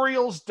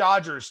 Orioles,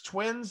 Dodgers,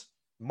 Twins,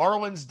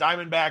 Marlins,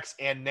 Diamondbacks,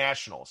 and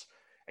Nationals.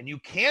 And you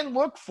can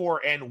look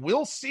for and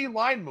will see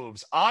line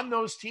moves on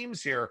those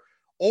teams here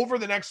over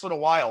the next little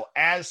while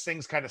as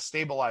things kind of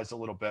stabilize a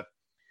little bit.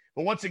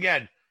 But once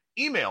again,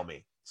 email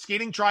me,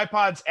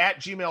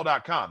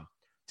 skatingtripods@gmail.com,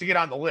 to get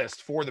on the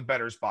list for the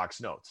Bettor's Box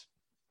notes.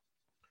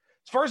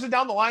 As far as the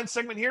down the line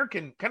segment here,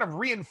 can kind of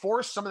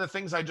reinforce some of the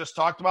things I just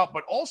talked about,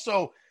 but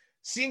also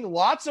seeing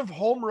lots of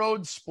home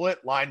road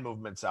split line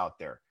movements out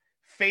there.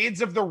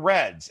 Fades of the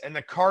Reds and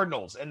the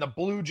Cardinals and the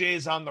Blue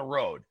Jays on the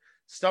road,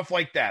 stuff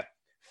like that.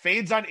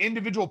 Fades on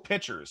individual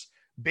pitchers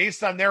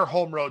based on their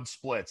home road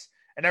splits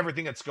and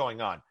everything that's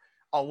going on.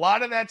 A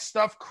lot of that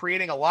stuff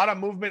creating a lot of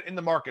movement in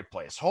the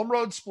marketplace. Home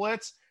road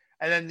splits,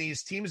 and then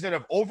these teams that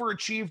have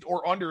overachieved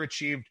or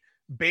underachieved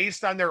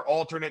based on their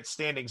alternate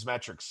standings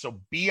metrics.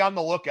 So be on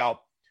the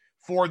lookout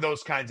for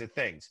those kinds of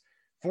things.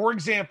 For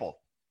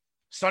example,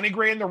 Sonny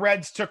Gray and the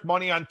Reds took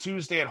money on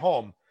Tuesday at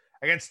home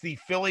against the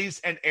Phillies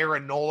and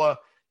Aaron Nola.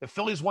 The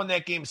Phillies won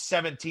that game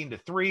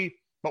 17-3,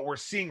 but we're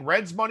seeing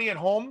Reds money at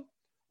home,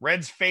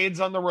 Reds fades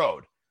on the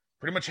road.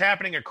 Pretty much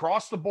happening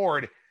across the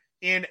board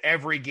in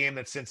every game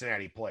that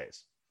Cincinnati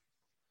plays.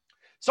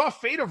 Saw a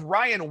fade of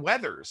Ryan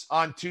Weathers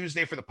on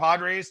Tuesday for the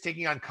Padres,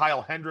 taking on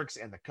Kyle Hendricks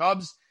and the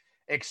Cubs.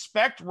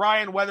 Expect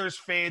Ryan Weathers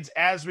fades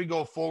as we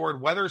go forward.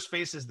 Weathers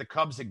faces the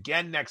Cubs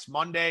again next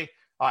Monday.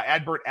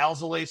 Adbert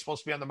Alzolay is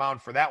supposed to be on the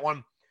mound for that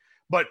one.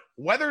 But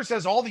Weathers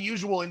has all the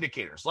usual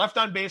indicators. Left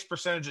on base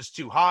percentage is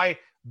too high.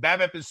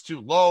 BABIP is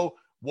too low.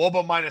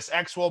 WOBA minus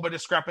xWOBA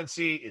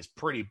discrepancy is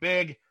pretty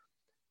big.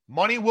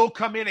 Money will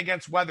come in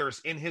against Weathers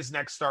in his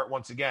next start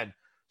once again.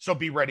 So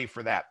be ready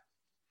for that.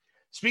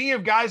 Speaking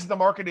of guys, the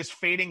market is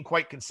fading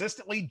quite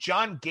consistently.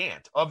 John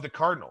Gant of the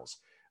Cardinals.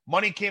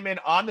 Money came in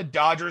on the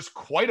Dodgers,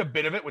 quite a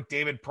bit of it with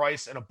David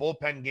Price and a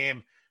bullpen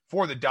game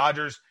for the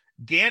Dodgers.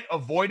 Gant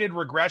avoided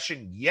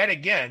regression yet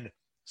again.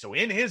 So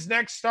in his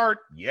next start,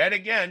 yet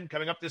again,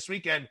 coming up this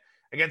weekend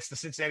against the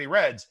Cincinnati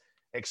Reds,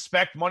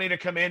 expect money to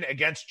come in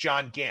against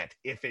John Gant.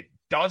 If it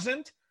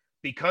doesn't,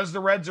 because the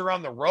Reds are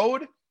on the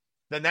road,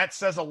 then that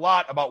says a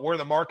lot about where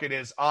the market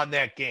is on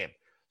that game.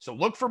 So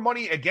look for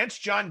money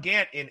against John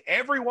Gant in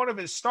every one of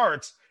his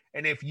starts.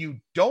 And if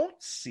you don't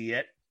see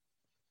it,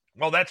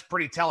 well, that's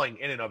pretty telling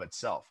in and of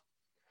itself.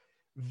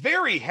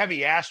 Very heavy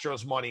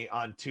Astros money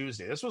on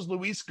Tuesday. This was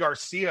Luis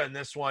Garcia in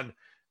this one,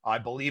 I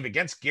believe,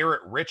 against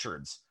Garrett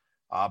Richards.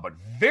 But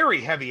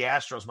very heavy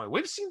Astros money.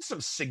 We've seen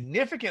some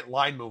significant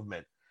line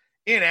movement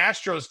in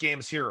Astros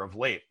games here of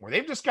late, where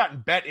they've just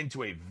gotten bet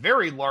into a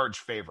very large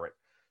favorite.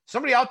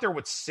 Somebody out there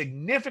with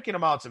significant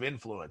amounts of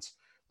influence,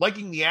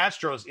 liking the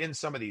Astros in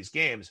some of these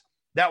games.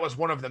 That was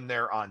one of them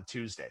there on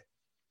Tuesday.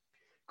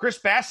 Chris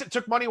Bassett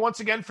took money once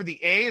again for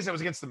the A's. It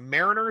was against the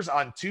Mariners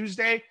on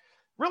Tuesday.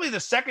 Really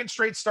the second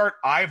straight start,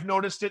 I've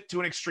noticed it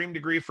to an extreme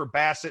degree for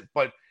Bassett,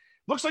 but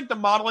looks like the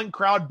modeling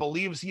crowd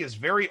believes he is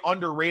very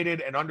underrated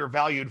and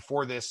undervalued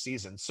for this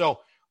season. So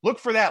look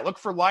for that. Look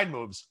for line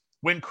moves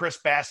when Chris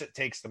Bassett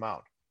takes them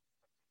out.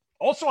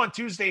 Also on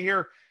Tuesday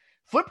here,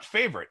 flipped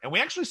favorite. And we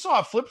actually saw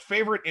a flipped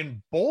favorite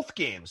in both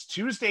games,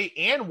 Tuesday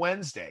and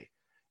Wednesday,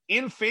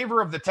 in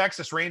favor of the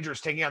Texas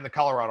Rangers taking on the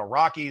Colorado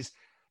Rockies.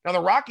 Now, the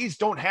Rockies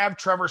don't have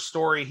Trevor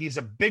Story. He's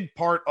a big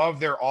part of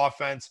their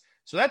offense.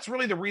 So that's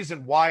really the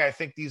reason why I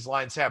think these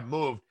lines have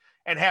moved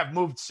and have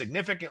moved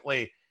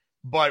significantly.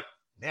 But,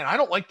 man, I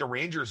don't like the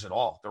Rangers at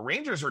all. The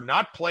Rangers are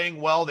not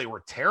playing well. They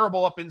were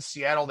terrible up in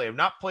Seattle. They have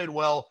not played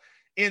well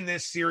in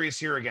this series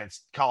here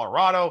against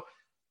Colorado.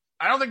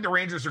 I don't think the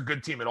Rangers are a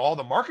good team at all.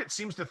 The market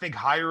seems to think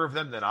higher of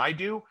them than I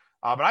do.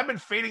 But I've been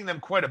fading them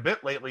quite a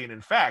bit lately. And,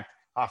 in fact,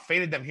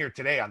 faded them here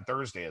today on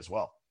Thursday as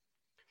well.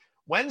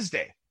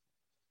 Wednesday,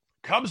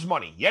 Cubs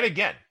money yet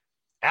again.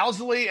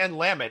 Alzolay and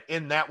Lamet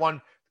in that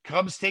one.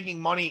 Cubs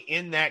taking money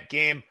in that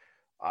game.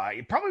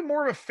 Probably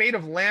more of a fade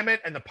of Lamet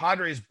and the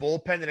Padres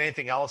bullpen than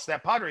anything else.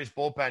 That Padres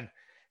bullpen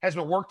has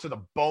been worked to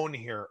the bone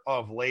here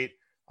of late.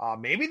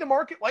 Maybe the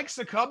market likes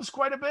the Cubs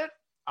quite a bit.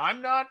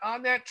 I'm not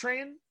on that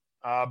train,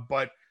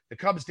 but the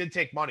Cubs did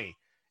take money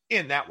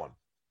in that one.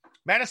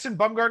 Madison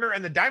Bumgarner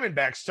and the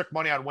Diamondbacks took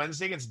money on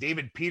Wednesday against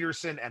David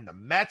Peterson and the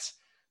Mets.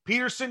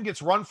 Peterson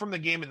gets run from the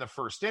game in the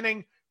first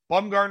inning.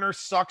 Bumgarner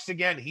sucks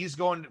again. He's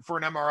going for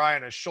an MRI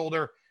on his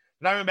shoulder.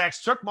 The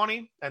Diamondbacks took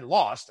money and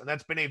lost, and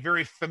that's been a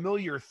very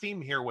familiar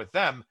theme here with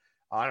them.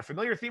 And a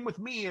familiar theme with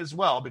me as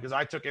well, because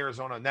I took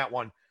Arizona in that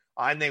one,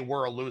 and they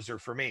were a loser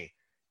for me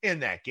in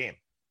that game.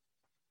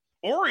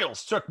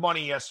 Orioles took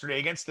money yesterday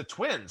against the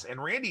Twins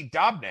and Randy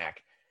Dobnak.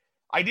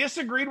 I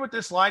disagreed with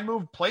this line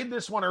move, played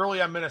this one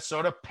early on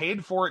Minnesota,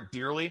 paid for it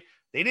dearly.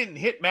 They didn't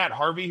hit Matt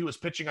Harvey, who was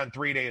pitching on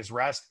 3 days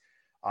rest.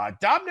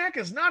 Dobnak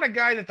is not a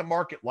guy that the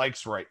market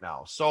likes right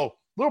now. So a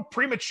little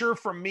premature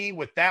from me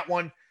with that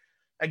one.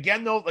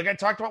 Again, though, like I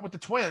talked about with the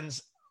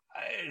Twins,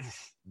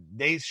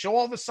 they show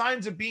all the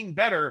signs of being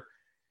better,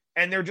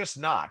 and they're just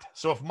not.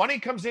 So if money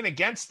comes in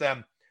against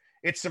them,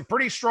 it's some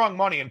pretty strong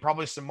money and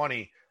probably some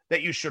money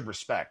that you should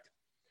respect.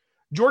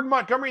 Jordan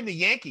Montgomery and the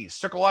Yankees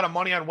took a lot of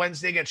money on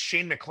Wednesday against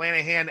Shane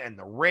McClanahan and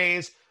the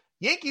Rays.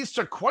 Yankees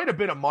took quite a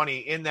bit of money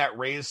in that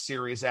Rays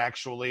series,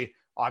 actually,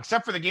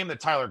 except for the game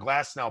that Tyler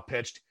Glasnow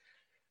pitched.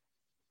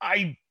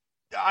 I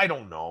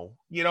don't know.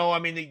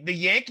 The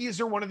Yankees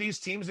are one of these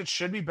teams that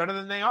should be better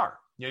than they are.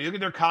 You look at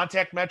their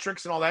contact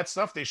metrics and all that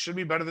stuff. They should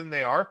be better than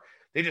they are.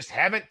 They just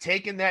haven't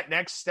taken that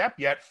next step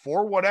yet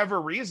for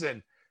whatever reason.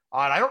 And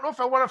I don't know if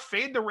I want to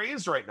fade the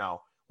Rays right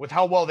now with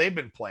how well they've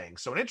been playing.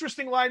 So an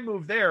interesting line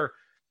move there.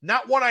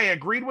 Not one I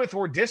agreed with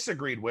or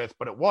disagreed with,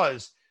 but it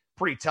was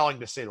pretty telling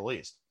to say the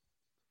least.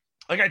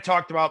 Like I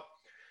talked about,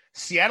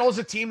 Seattle is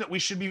a team that we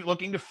should be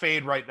looking to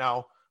fade right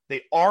now.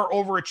 They are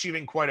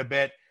overachieving quite a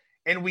bit.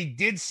 And we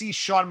did see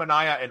Sean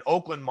Manaea and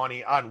Oakland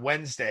money on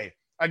Wednesday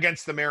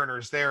against the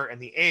Mariners there,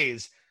 and the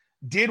A's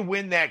did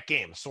win that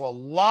game. So a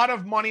lot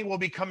of money will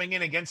be coming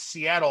in against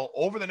Seattle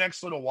over the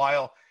next little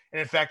while. And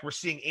in fact, we're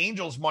seeing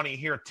Angels money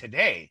here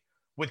today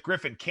with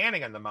Griffin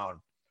Canning on the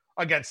mound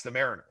against the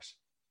Mariners.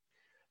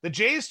 The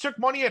Jays took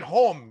money at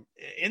home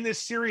in this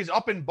series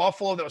up in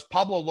Buffalo. That was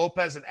Pablo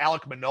Lopez and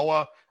Alek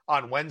Manoah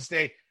on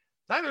Wednesday.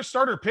 Neither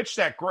starter pitched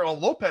that great. Well,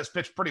 Lopez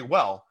pitched pretty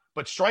well,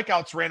 but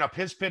strikeouts ran up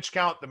his pitch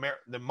count.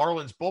 The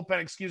Marlins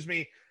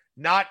bullpen,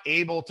 not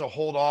able to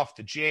hold off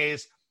the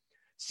Jays.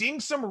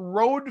 Seeing some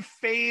road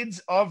fades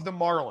of the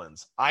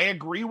Marlins. I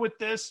agree with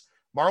this.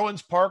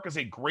 Marlins Park is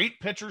a great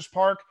pitcher's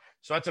park,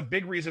 so that's a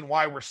big reason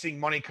why we're seeing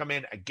money come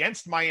in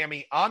against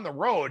Miami on the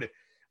road,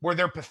 where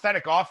their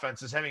pathetic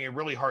offense is having a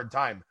really hard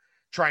time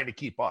trying to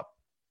keep up.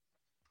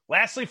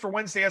 Lastly, for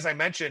Wednesday, as I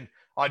mentioned,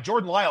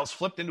 Jordan Lyles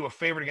flipped into a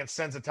favorite against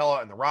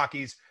Senzatella and the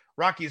Rockies.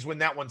 Rockies win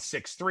that one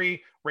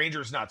 6-3.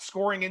 Rangers not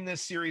scoring in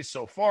this series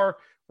so far.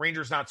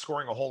 Rangers not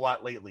scoring a whole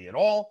lot lately at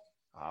all.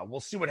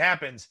 We'll see what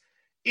happens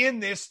in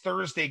this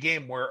Thursday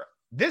game, where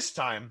this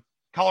time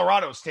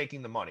Colorado's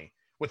taking the money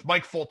with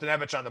Mike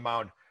Foltynewicz on the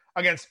mound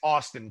against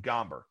Austin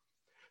Gomber.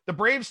 The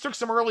Braves took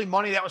some early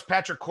money. That was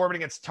Patrick Corbin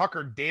against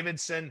Tucker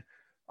Davidson.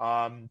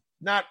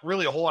 Not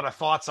really a whole lot of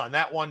thoughts on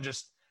that one.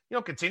 Just,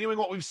 continuing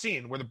what we've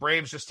seen, where the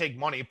Braves just take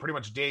money pretty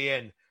much day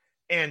in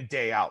and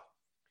day out.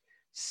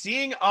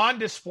 Seeing on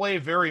display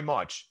very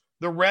much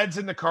the Reds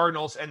and the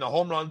Cardinals and the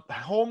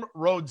home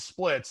road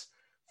splits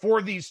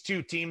for these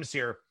two teams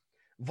here.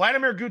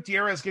 Vladimir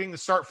Gutierrez getting the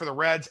start for the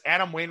Reds,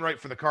 Adam Wainwright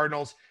for the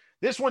Cardinals.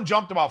 This one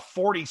jumped about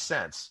 40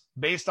 cents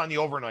based on the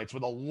overnights,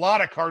 with a lot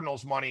of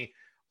Cardinals money,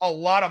 a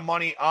lot of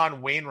money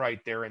on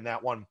Wainwright there in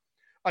that one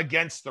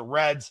against the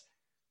Reds.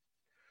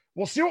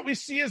 We'll see what we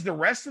see as the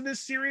rest of this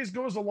series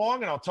goes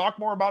along, and I'll talk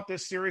more about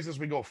this series as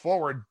we go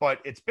forward, but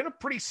it's been a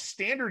pretty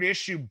standard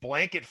issue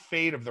blanket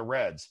fade of the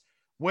Reds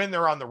when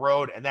they're on the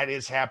road, and that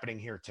is happening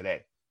here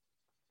today.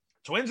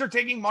 Twins are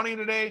taking money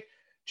today.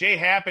 Jay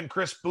Happ and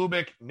Chris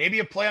Bubik, maybe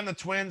a play on the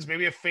Twins,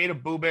 maybe a fade of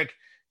Bubik,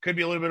 could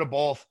be a little bit of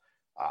both.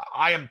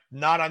 I am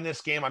not on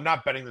this game. I'm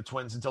not betting the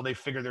Twins until they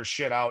figure their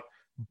shit out,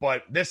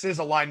 but this is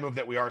a line move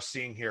that we are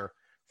seeing here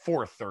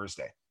for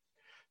Thursday.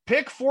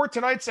 Pick for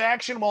tonight's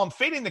action. Well, I'm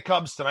fading the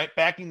Cubs tonight,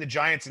 backing the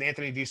Giants and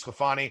Anthony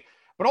DeSclafani,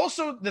 but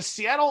also the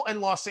Seattle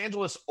and Los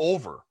Angeles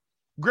over.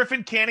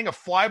 Griffin Canning, a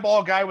fly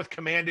ball guy with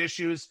command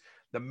issues.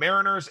 The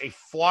Mariners, a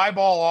fly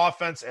ball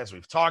offense, as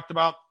we've talked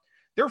about.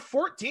 They're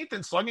 14th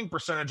in slugging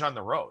percentage on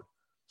the road.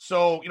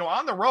 So,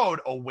 on the road,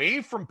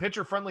 away from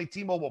pitcher-friendly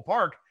T-Mobile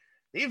Park,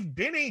 they've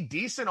been a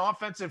decent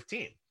offensive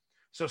team.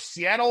 So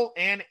Seattle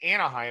and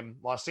Anaheim,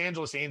 Los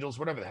Angeles Angels,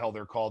 whatever the hell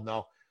they're called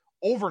now,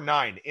 over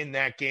 9 in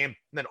that game.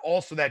 And then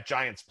also that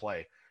Giants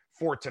play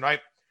for tonight.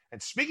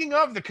 And speaking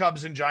of the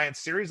Cubs and Giants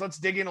series, let's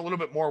dig in a little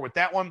bit more with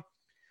that one.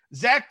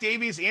 Zach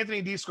Davies,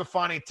 Anthony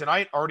DeSclafani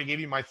tonight. Already gave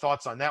you my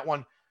thoughts on that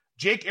one.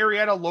 Jake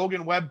Arrieta,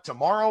 Logan Webb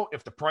tomorrow.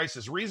 If the price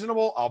is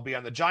reasonable, I'll be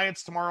on the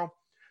Giants tomorrow.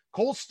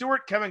 Cole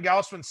Stewart, Kevin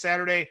Gausman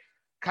Saturday.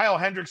 Kyle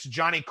Hendricks,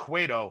 Johnny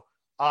Cueto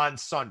on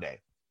Sunday.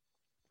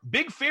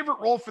 Big favorite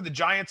role for the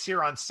Giants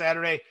here on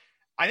Saturday.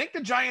 I think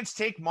the Giants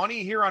take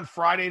money here on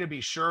Friday to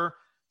be sure.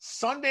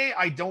 Sunday,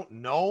 I don't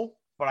know,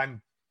 but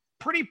I'm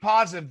pretty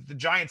positive the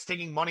Giants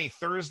taking money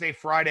Thursday,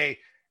 Friday,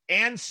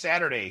 and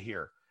Saturday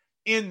here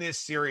in this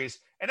series.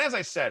 And as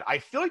I said, I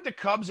feel like the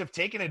Cubs have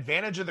taken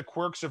advantage of the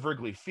quirks of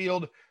Wrigley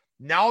Field.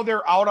 Now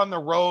they're out on the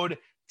road.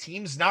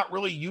 Teams not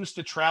really used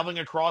to traveling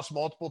across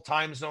multiple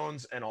time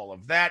zones and all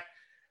of that.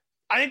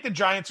 I think the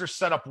Giants are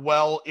set up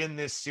well in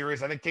this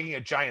series. I think taking a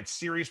Giants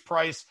series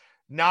price,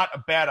 not a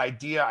bad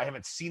idea. I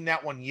haven't seen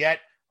that one yet.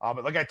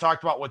 But like I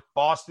talked about with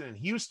Boston and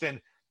Houston,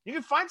 you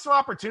can find some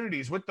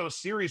opportunities with those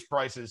series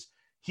prices.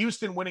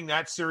 Houston winning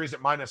that series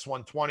at minus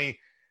 120.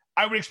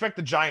 I would expect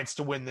the Giants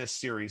to win this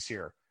series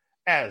here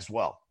as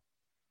well.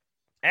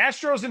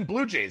 Astros and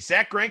Blue Jays.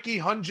 Zach Greinke,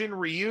 Hyun-Jin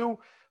Ryu,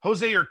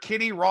 Jose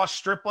Urquidy, Ross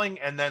Stripling,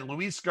 and then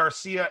Luis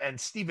Garcia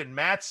and Steven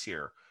Matz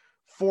here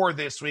for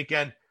this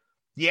weekend.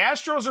 The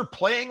Astros are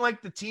playing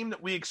like the team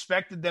that we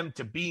expected them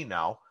to be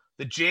now.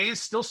 The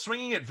Jays still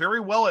swinging it very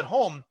well at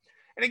home.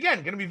 And again,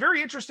 going to be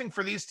very interesting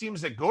for these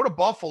teams that go to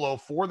Buffalo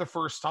for the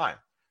first time.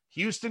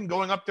 Houston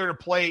going up there to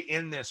play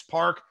in this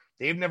park.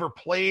 They've never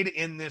played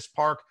in this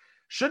park.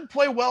 Should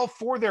play well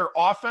for their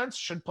offense.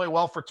 Should play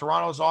well for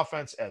Toronto's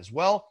offense as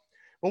well.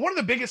 But one of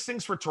the biggest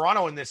things for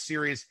Toronto in this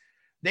series,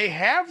 they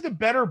have the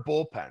better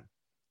bullpen.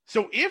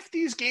 So if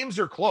these games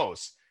are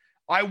close,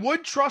 I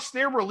would trust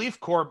their relief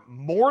corps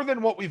more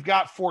than what we've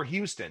got for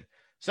Houston.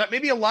 So that may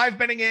be a live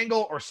betting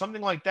angle or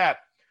something like that,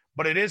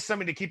 but it is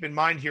something to keep in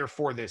mind here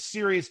for this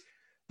series.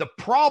 The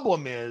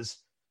problem is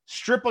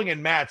Stripling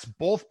and Matz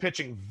both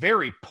pitching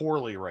very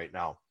poorly right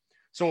now.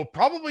 So we'll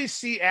probably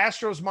see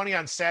Astros money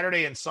on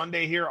Saturday and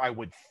Sunday here, I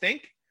would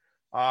think.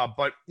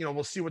 But,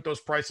 we'll see what those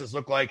prices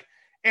look like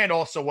and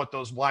also what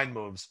those line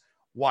moves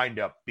wind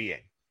up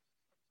being.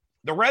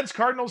 The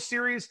Reds-Cardinals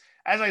series,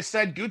 as I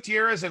said,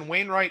 Gutierrez and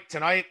Wainwright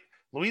tonight.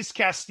 Luis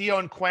Castillo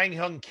and Kwang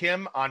Hyun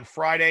Kim on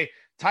Friday.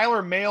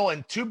 Tyler Mahle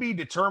and to be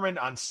determined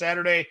on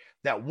Saturday.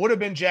 That would have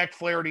been Jack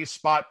Flaherty's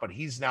spot, but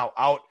he's now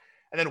out.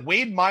 And then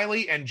Wade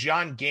Miley and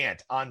John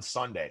Gant on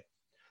Sunday.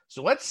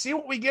 So let's see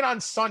what we get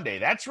on Sunday.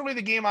 That's really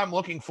the game I'm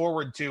looking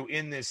forward to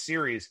in this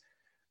series.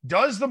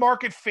 Does the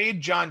market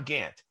fade John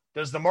Gant?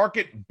 Does the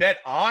market bet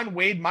on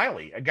Wade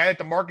Miley, a guy that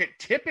the market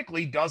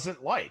typically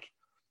doesn't like?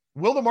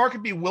 Will the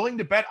market be willing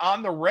to bet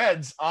on the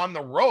Reds on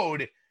the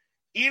road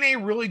in a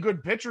really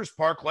good pitcher's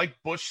park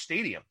like Busch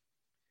Stadium?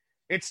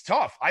 It's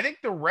tough. I think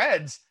the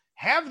Reds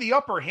have the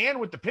upper hand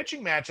with the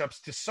pitching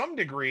matchups to some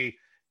degree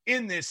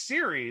in this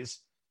series,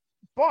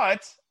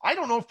 but I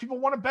don't know if people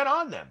want to bet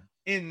on them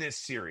in this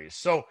series.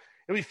 So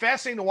it'll be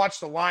fascinating to watch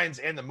the lines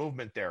and the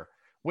movement there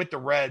with the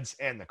Reds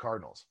and the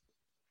Cardinals.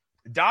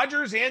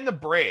 Dodgers and the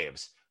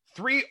Braves.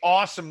 3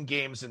 awesome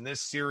games in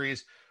this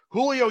series.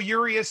 Julio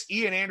Urias,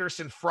 Ian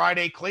Anderson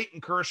Friday,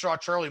 Clayton Kershaw,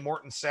 Charlie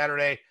Morton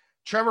Saturday,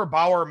 Trevor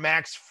Bauer,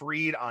 Max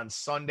Fried on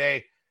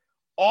Sunday.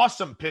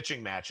 Awesome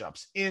pitching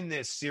matchups in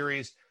this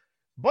series.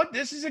 But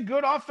this is a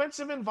good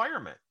offensive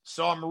environment.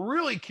 So I'm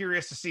really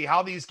curious to see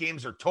how these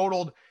games are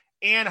totaled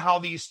and how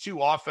these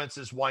two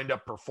offenses wind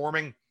up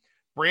performing.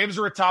 Braves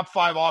are a top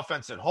 5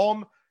 offense at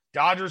home.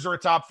 Dodgers are a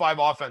top 5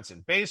 offense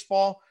in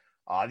baseball.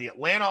 The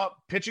Atlanta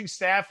pitching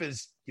staff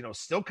is,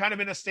 still kind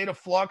of in a state of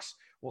flux.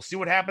 We'll see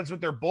what happens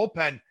with their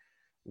bullpen.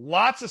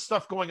 Lots of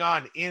stuff going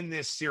on in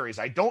this series.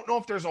 I don't know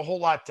if there's a whole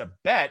lot to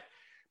bet,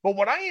 but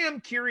what I am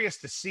curious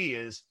to see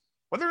is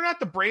whether or not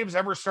the Braves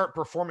ever start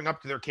performing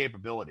up to their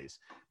capabilities,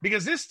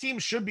 because this team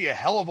should be a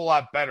hell of a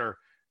lot better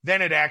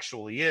than it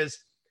actually is.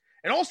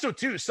 And also,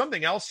 too,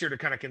 something else here to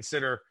kind of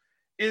consider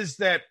is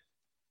that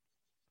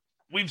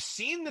we've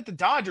seen that the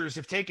Dodgers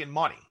have taken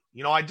money.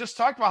 I just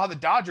talked about how the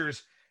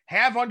Dodgers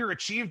have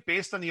underachieved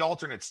based on the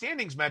alternate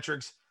standings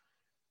metrics.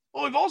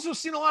 Well, we've also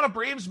seen a lot of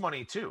Braves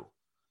money, too.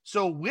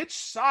 So which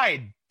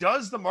side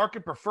does the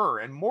market prefer?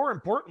 And more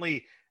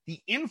importantly, the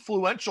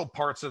influential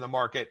parts of the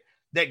market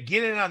that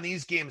get in on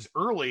these games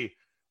early,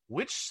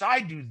 which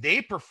side do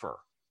they prefer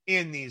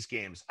in these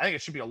games? I think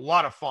it should be a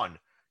lot of fun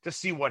to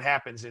see what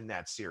happens in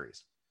that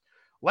series.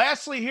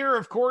 Lastly here,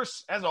 of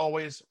course, as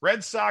always,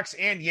 Red Sox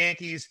and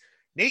Yankees.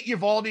 Nate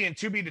Eovaldi and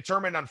to be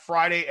determined on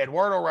Friday.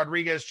 Eduardo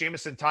Rodriguez,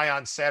 Jameson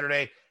Taillon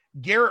Saturday.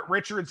 Garrett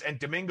Richards and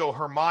Domingo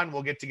Germán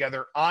will get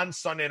together on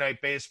Sunday Night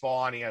Baseball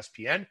on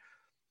ESPN.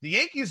 The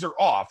Yankees are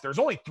off. There's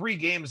only 3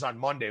 games on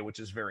Monday, which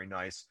is very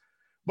nice.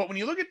 But when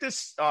you look at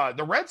this,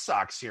 the Red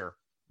Sox here,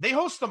 They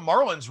host the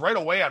Marlins right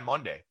away on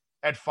Monday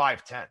at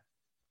 5:10.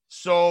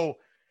 So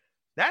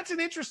that's an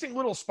interesting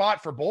little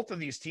spot for both of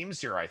these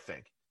teams here, I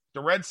think. The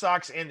Red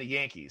Sox and the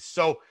Yankees.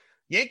 So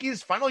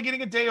Yankees finally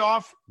getting a day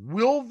off.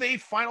 Will they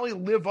finally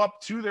live up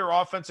to their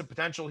offensive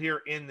potential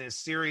here in this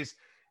series?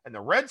 And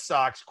the Red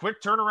Sox,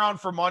 quick turnaround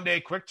for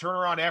Monday, quick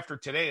turnaround after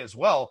today as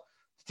well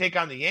to take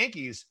on the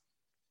Yankees.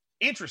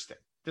 Interesting,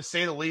 to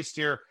say the least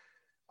here.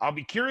 I'll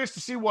be curious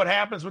to see what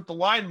happens with the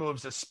line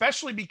moves,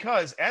 especially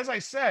because, as I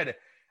said,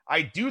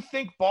 I do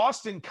think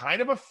Boston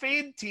kind of a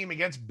fade team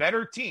against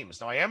better teams.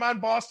 Now, I am on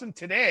Boston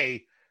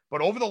today,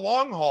 but over the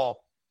long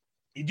haul,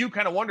 you do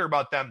kind of wonder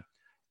about them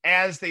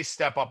as they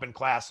step up in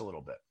class a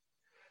little bit.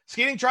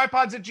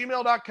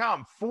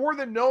 Skatingtripods@gmail.com for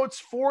the notes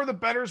for the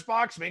Betters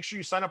Box. Make sure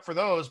you sign up for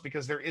those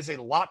because there is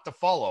a lot to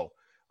follow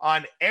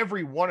on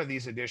every one of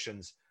these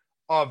editions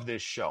of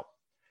this show.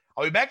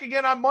 I'll be back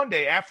again on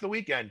Monday after the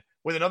weekend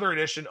with another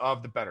edition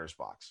of the Betters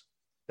Box.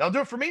 That'll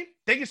do it for me.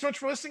 Thank you so much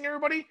for listening,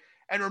 everybody.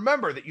 And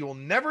remember that you will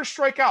never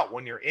strike out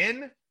when you're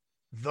in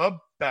the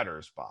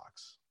Betters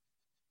Box.